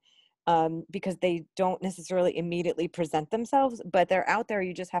that because they don't necessarily immediately present themselves, but they're out there.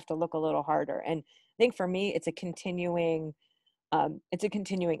 You just have to look a little harder. And I think for me, it's a continuing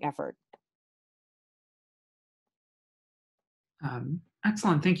effort.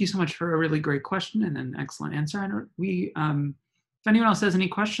 Excellent. Thank you so much for a really great question and an excellent answer. And if anyone else has any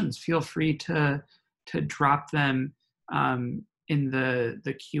questions, feel free to drop them in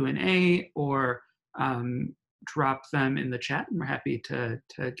the Q&A or drop them in the chat, and we're happy to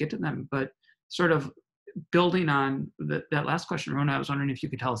get to them. But sort of building on that last question, Rona, I was wondering if you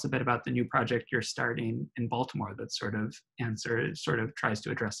could tell us a bit about the new project you're starting in Baltimore that sort of tries to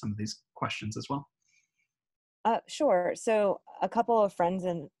address some of these questions as well. Sure. So a couple of friends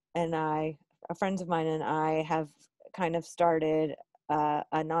friends of mine and I have kind of started a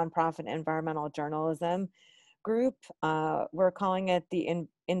nonprofit environmental journalism group. We're calling it the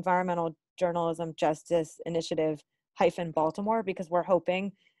Environmental Journalism Justice Initiative -Baltimore, because we're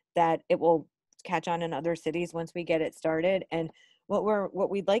hoping that it will catch on in other cities once we get it started. And what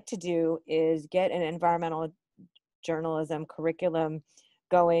we'd like to do is get an environmental journalism curriculum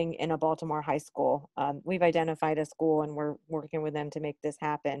going in a Baltimore high school. We've identified a school and we're working with them to make this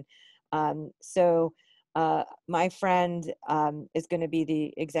happen. So my friend is going to be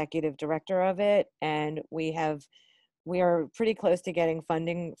the executive director of it, and we are pretty close to getting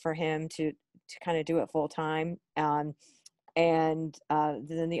funding for him to kind of do it full time. And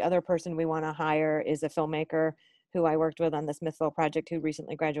then the other person we want to hire is a filmmaker who I worked with on the Smithville project, who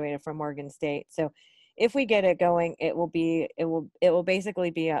recently graduated from Morgan State. So if we get it going, it will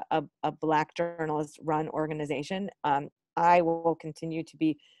basically be a Black journalist run organization. I will continue to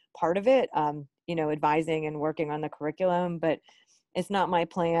be part of it, you know, advising and working on the curriculum, but it's not my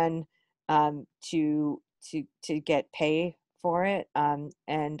plan to get pay for it.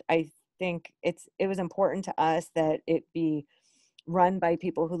 And I think it was important to us that it be run by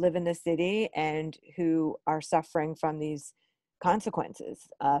people who live in the city and who are suffering from these consequences.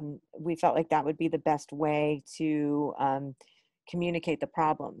 We felt like that would be the best way to communicate the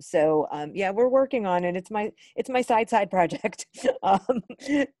problem. So yeah, we're working on it. It's my side project. Yeah,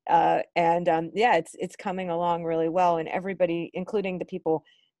 it's coming along really well, and everybody, including the people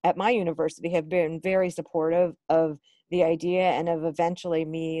at my university, have been very supportive of the idea and of eventually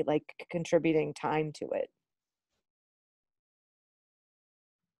me like contributing time to it.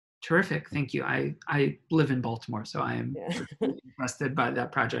 Terrific, thank you. I live in Baltimore, so I am Yeah. interested by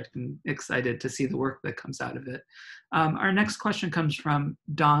that project and excited to see the work that comes out of it. Our next question comes from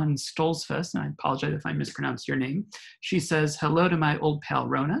Dawn Stolzfus, and I apologize if I mispronounced your name. She says, hello to my old pal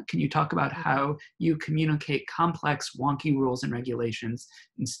Rona. Can you talk about how you communicate complex, wonky rules and regulations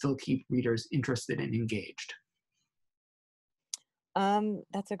and still keep readers interested and engaged?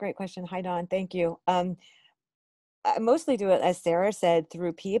 That's a great question. Hi, Dawn. Thank you. I mostly do it, as Sarah said,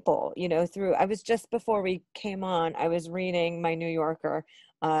 through people, I was just before we came on, I was reading my New Yorker,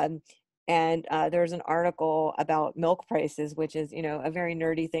 and there's an article about milk prices, which is, a very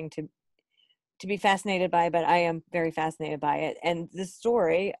nerdy thing to be fascinated by, but I am very fascinated by it. And the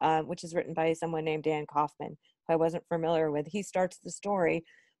story, which is written by someone named Dan Kaufman, who I wasn't familiar with, he starts the story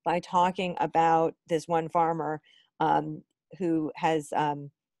by talking about this one farmer who has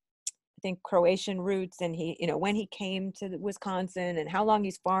I think Croatian roots, and he, when he came to Wisconsin, and how long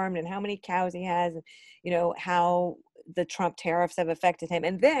he's farmed, and how many cows he has, and how the Trump tariffs have affected him.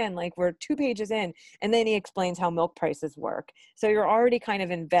 And then, like, we're 2 pages in, and then he explains how milk prices work. So you're already kind of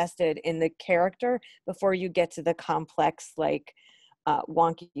invested in the character before you get to the complex, like,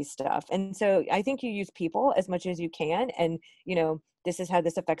 wonky stuff. And so I think you use people as much as you can, and this is how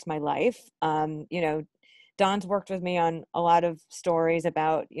this affects my life. Don's worked with me on a lot of stories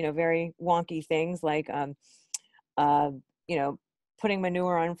about, very wonky things like, putting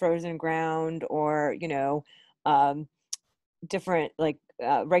manure on frozen ground, or, different like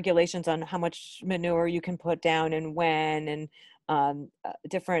regulations on how much manure you can put down and when, and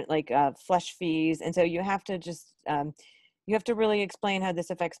different like flush fees. And so you have to just, you have to really explain how this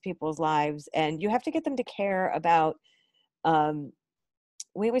affects people's lives, and you have to get them to care about,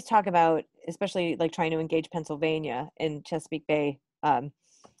 we always talk about, especially like trying to engage Pennsylvania in Chesapeake Bay,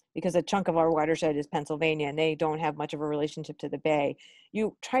 because a chunk of our watershed is Pennsylvania, and they don't have much of a relationship to the bay.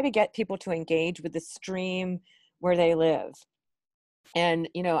 You try to get people to engage with the stream where they live. And,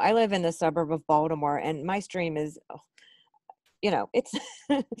 I live in the suburb of Baltimore, and my stream is, it's,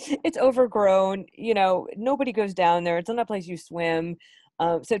 it's overgrown, nobody goes down there. It's not a place you swim.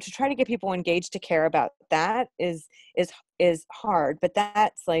 So to try to get people engaged to care about that is hard, but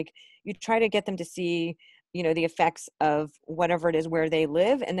that's like, you try to get them to see, the effects of whatever it is where they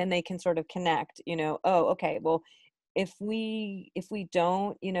live, and then they can sort of connect, oh, okay, well, if we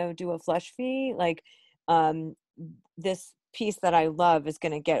don't, do a flush fee, like, this piece that I love is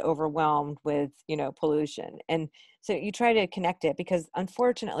going to get overwhelmed with, pollution. And so you try to connect it, because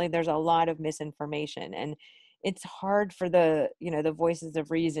unfortunately there's a lot of misinformation, and it's hard for the, the voices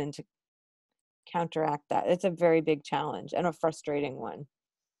of reason to counteract that. It's a very big challenge and a frustrating one.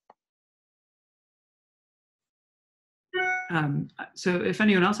 So if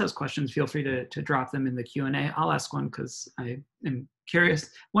anyone else has questions, feel free to drop them in the Q&A. I'll ask one because I am curious.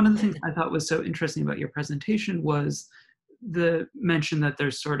 One of the things I thought was so interesting about your presentation was the mention that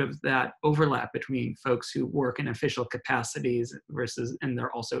there's sort of that overlap between folks who work in official capacities versus, and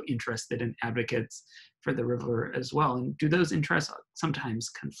they're also interested in advocates for the river as well. And do those interests sometimes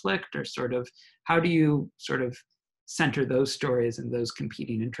conflict, or sort of, how do you sort of center those stories and those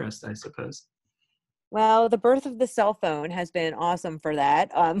competing interests, I suppose? Well, the birth of the cell phone has been awesome for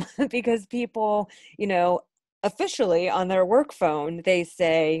that, because people, officially on their work phone, they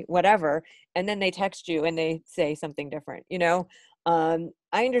say whatever, and then they text you and they say something different, I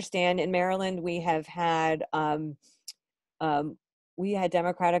understand in Maryland, we have had, we had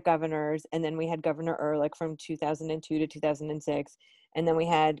Democratic governors, and then we had Governor Ehrlich from 2002 to 2006. And then we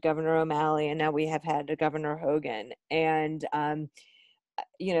had Governor O'Malley, and now we have had Governor Hogan. And,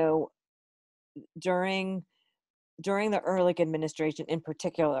 during the Ehrlich administration in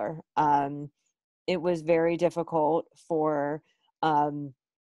particular, it was very difficult for officials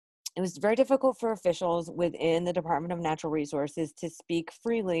within the Department of Natural Resources to speak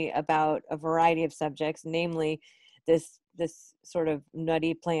freely about a variety of subjects, namely this sort of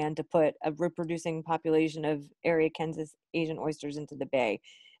nutty plan to put a reproducing population of area Kansas Asian oysters into the bay.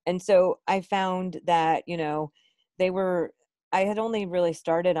 And so I found that, I had only really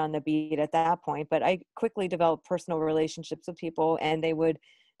started on the beat at that point, but I quickly developed personal relationships with people, and they would,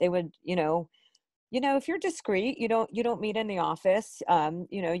 if you're discreet, you don't meet in the office,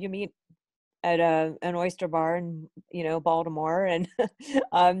 you meet an oyster bar in, Baltimore, and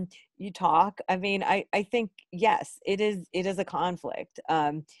you talk. I mean, I think, yes, it is a conflict,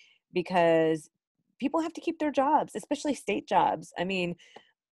 because people have to keep their jobs, especially state jobs. I mean,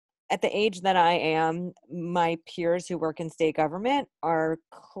 at the age that I am, my peers who work in state government are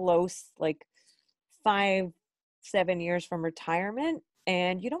close, like 5-7 years from retirement,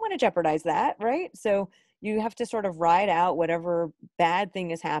 and you don't want to jeopardize that, right? So you have to sort of ride out whatever bad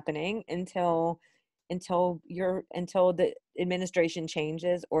thing is happening until the administration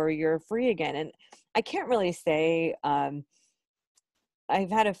changes or you're free again. And I can't really say, I've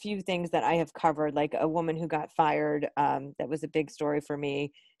had a few things that I have covered, like a woman who got fired. That was a big story for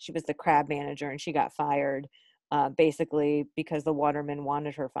me. She was the crab manager, and she got fired basically because the watermen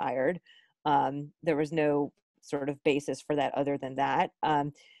wanted her fired. There was no sort of basis for that other than that.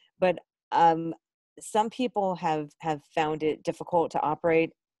 But some people have found it difficult to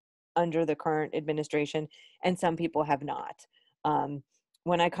operate under the current administration, and some people have not.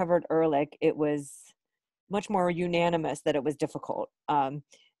 When I covered Ehrlich, it was much more unanimous that it was difficult. And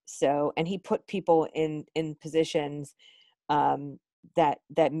he put people in positions that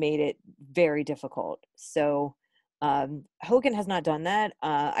made it very difficult. So Hogan has not done that.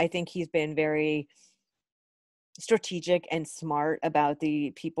 I think he's been very strategic and smart about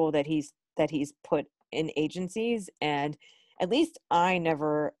the people that he's put in agencies. And at least I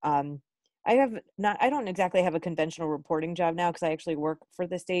never, I don't exactly have a conventional reporting job now because I actually work for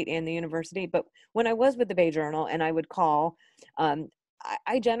the state and the university. But when I was with the Bay Journal and I would call,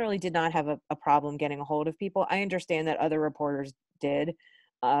 I generally did not have a problem getting a hold of people. I understand that other reporters did,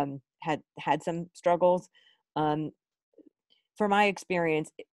 had some struggles. For my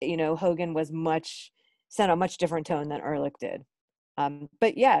experience, Hogan was set a much different tone than Ehrlich did.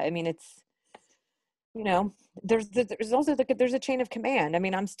 But yeah, I mean, it's, there's also there's a chain of command. I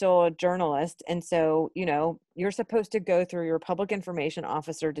mean, I'm still a journalist, and so you're supposed to go through your public information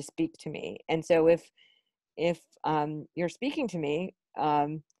officer to speak to me. And so if you're speaking to me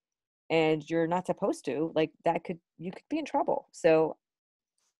and you're not supposed to, like, you could be in trouble. So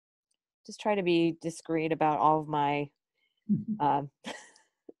just try to be discreet about all of my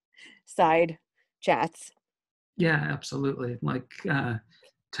side chats. Yeah, absolutely. Like,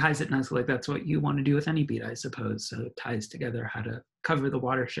 ties it nicely. Like, that's what you want to do with any beat, I suppose. So it ties together how to cover the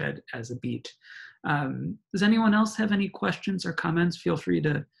watershed as a beat. Does anyone else have any questions or comments? Feel free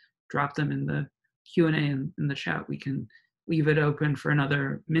to drop them in the Q&A in the chat. We can leave it open for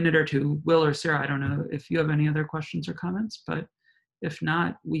another minute or two. Will or Sarah, I don't know if you have any other questions or comments, but if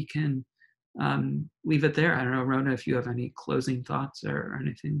not, we can leave it there. I don't know, Rona, if you have any closing thoughts or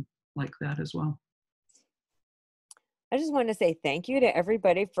anything like that as well. I just want to say thank you to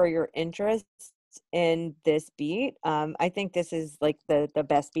everybody for your interest in this beat. I think this is like the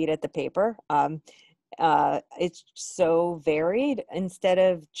best beat at the paper. It's so varied. Instead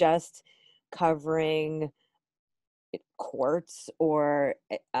of just covering courts or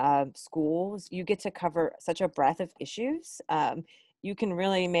schools, you get to cover such a breadth of issues. You can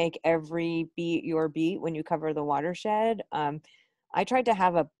really make every beat your beat when you cover the watershed. I tried to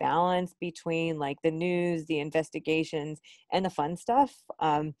have a balance between like the news, the investigations, and the fun stuff.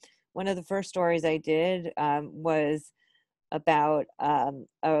 One of the first stories I did was about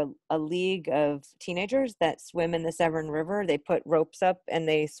a league of teenagers that swim in the Severn River. They put ropes up and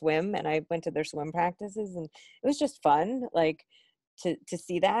they swim, and I went to their swim practices, and it was just fun, like to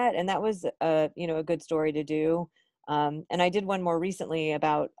see that. And that was a good story to do. And I did one more recently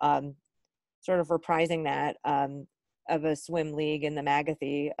about sort of reprising that. Of a swim league in the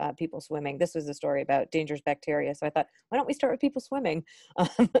Magathy, people swimming. This was a story about dangerous bacteria. So I thought, why don't we start with people swimming?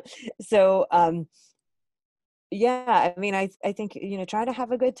 Yeah, I mean, I think, try to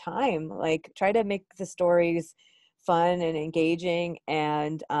have a good time, like try to make the stories fun and engaging,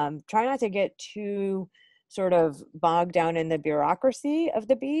 and try not to get too sort of bogged down in the bureaucracy of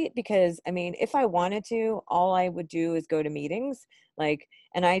the beat, because I mean, if I wanted to, all I would do is go to meetings,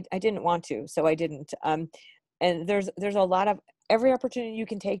 and I didn't want to, so I didn't. And there's a lot of, every opportunity you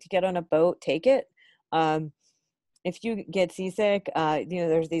can take to get on a boat, take it. If you get seasick,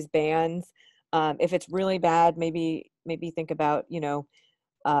 there's these bans. If it's really bad, maybe think about,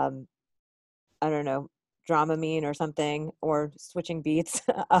 I don't know, Dramamine or something, or switching beats.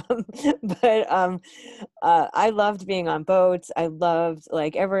 But I loved being on boats. I loved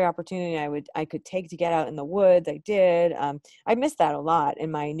like every opportunity I could take to get out in the woods. I did. I miss that a lot in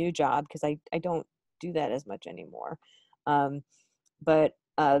my new job because I don't do that as much anymore. But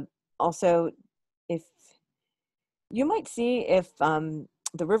also, if you might see if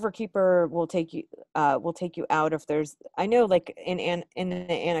the river keeper will take you out if there's, I know like in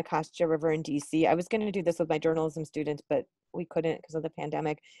the Anacostia River in DC, I was going to do this with my journalism students, but we couldn't because of the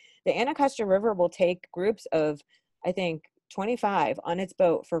pandemic. The Anacostia River will take groups of, I think, 25 on its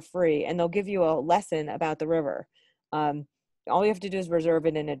boat for free, and they'll give you a lesson about the river. All you have to do is reserve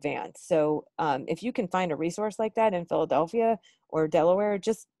it in advance. So if you can find a resource like that in Philadelphia or Delaware,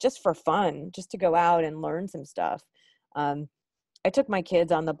 just for fun, just to go out and learn some stuff. I took my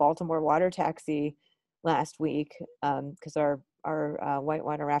kids on the Baltimore water taxi last week because our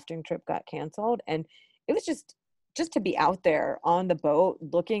whitewater rafting trip got canceled, and it was just to be out there on the boat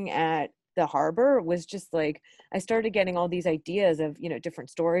looking at the harbor was just like, I started getting all these ideas of, you know, different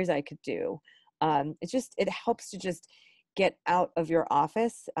stories I could do. It helps to just get out of your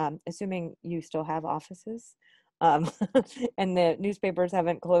office, assuming you still have offices, and the newspapers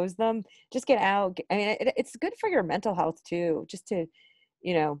haven't closed them. Just get out. I mean, it's good for your mental health too, just to,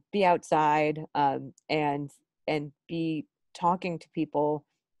 you know, be outside, and be talking to people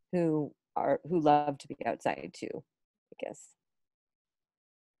who love to be outside too, I guess.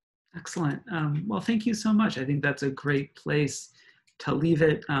 Excellent. Well, thank you so much. I think that's a great place to leave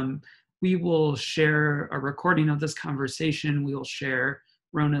it. We will share a recording of this conversation. We will share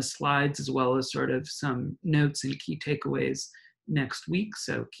Rona's slides as well as sort of some notes and key takeaways next week.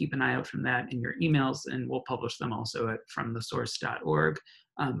 So keep an eye out from that in your emails, and we'll publish them also at fromthesource.org.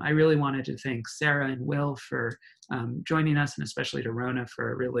 I really wanted to thank Sarah and Will for joining us, and especially to Rona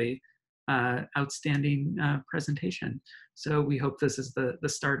for a really outstanding presentation. So we hope this is the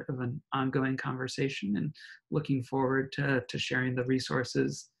start of an ongoing conversation, and looking forward to sharing the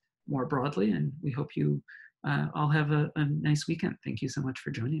resources more broadly. And we hope you all have a nice weekend. Thank you so much for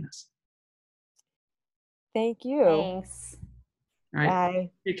joining us. Thank you. Thanks. All right. Bye.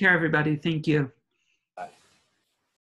 Take care, everybody. Thank you.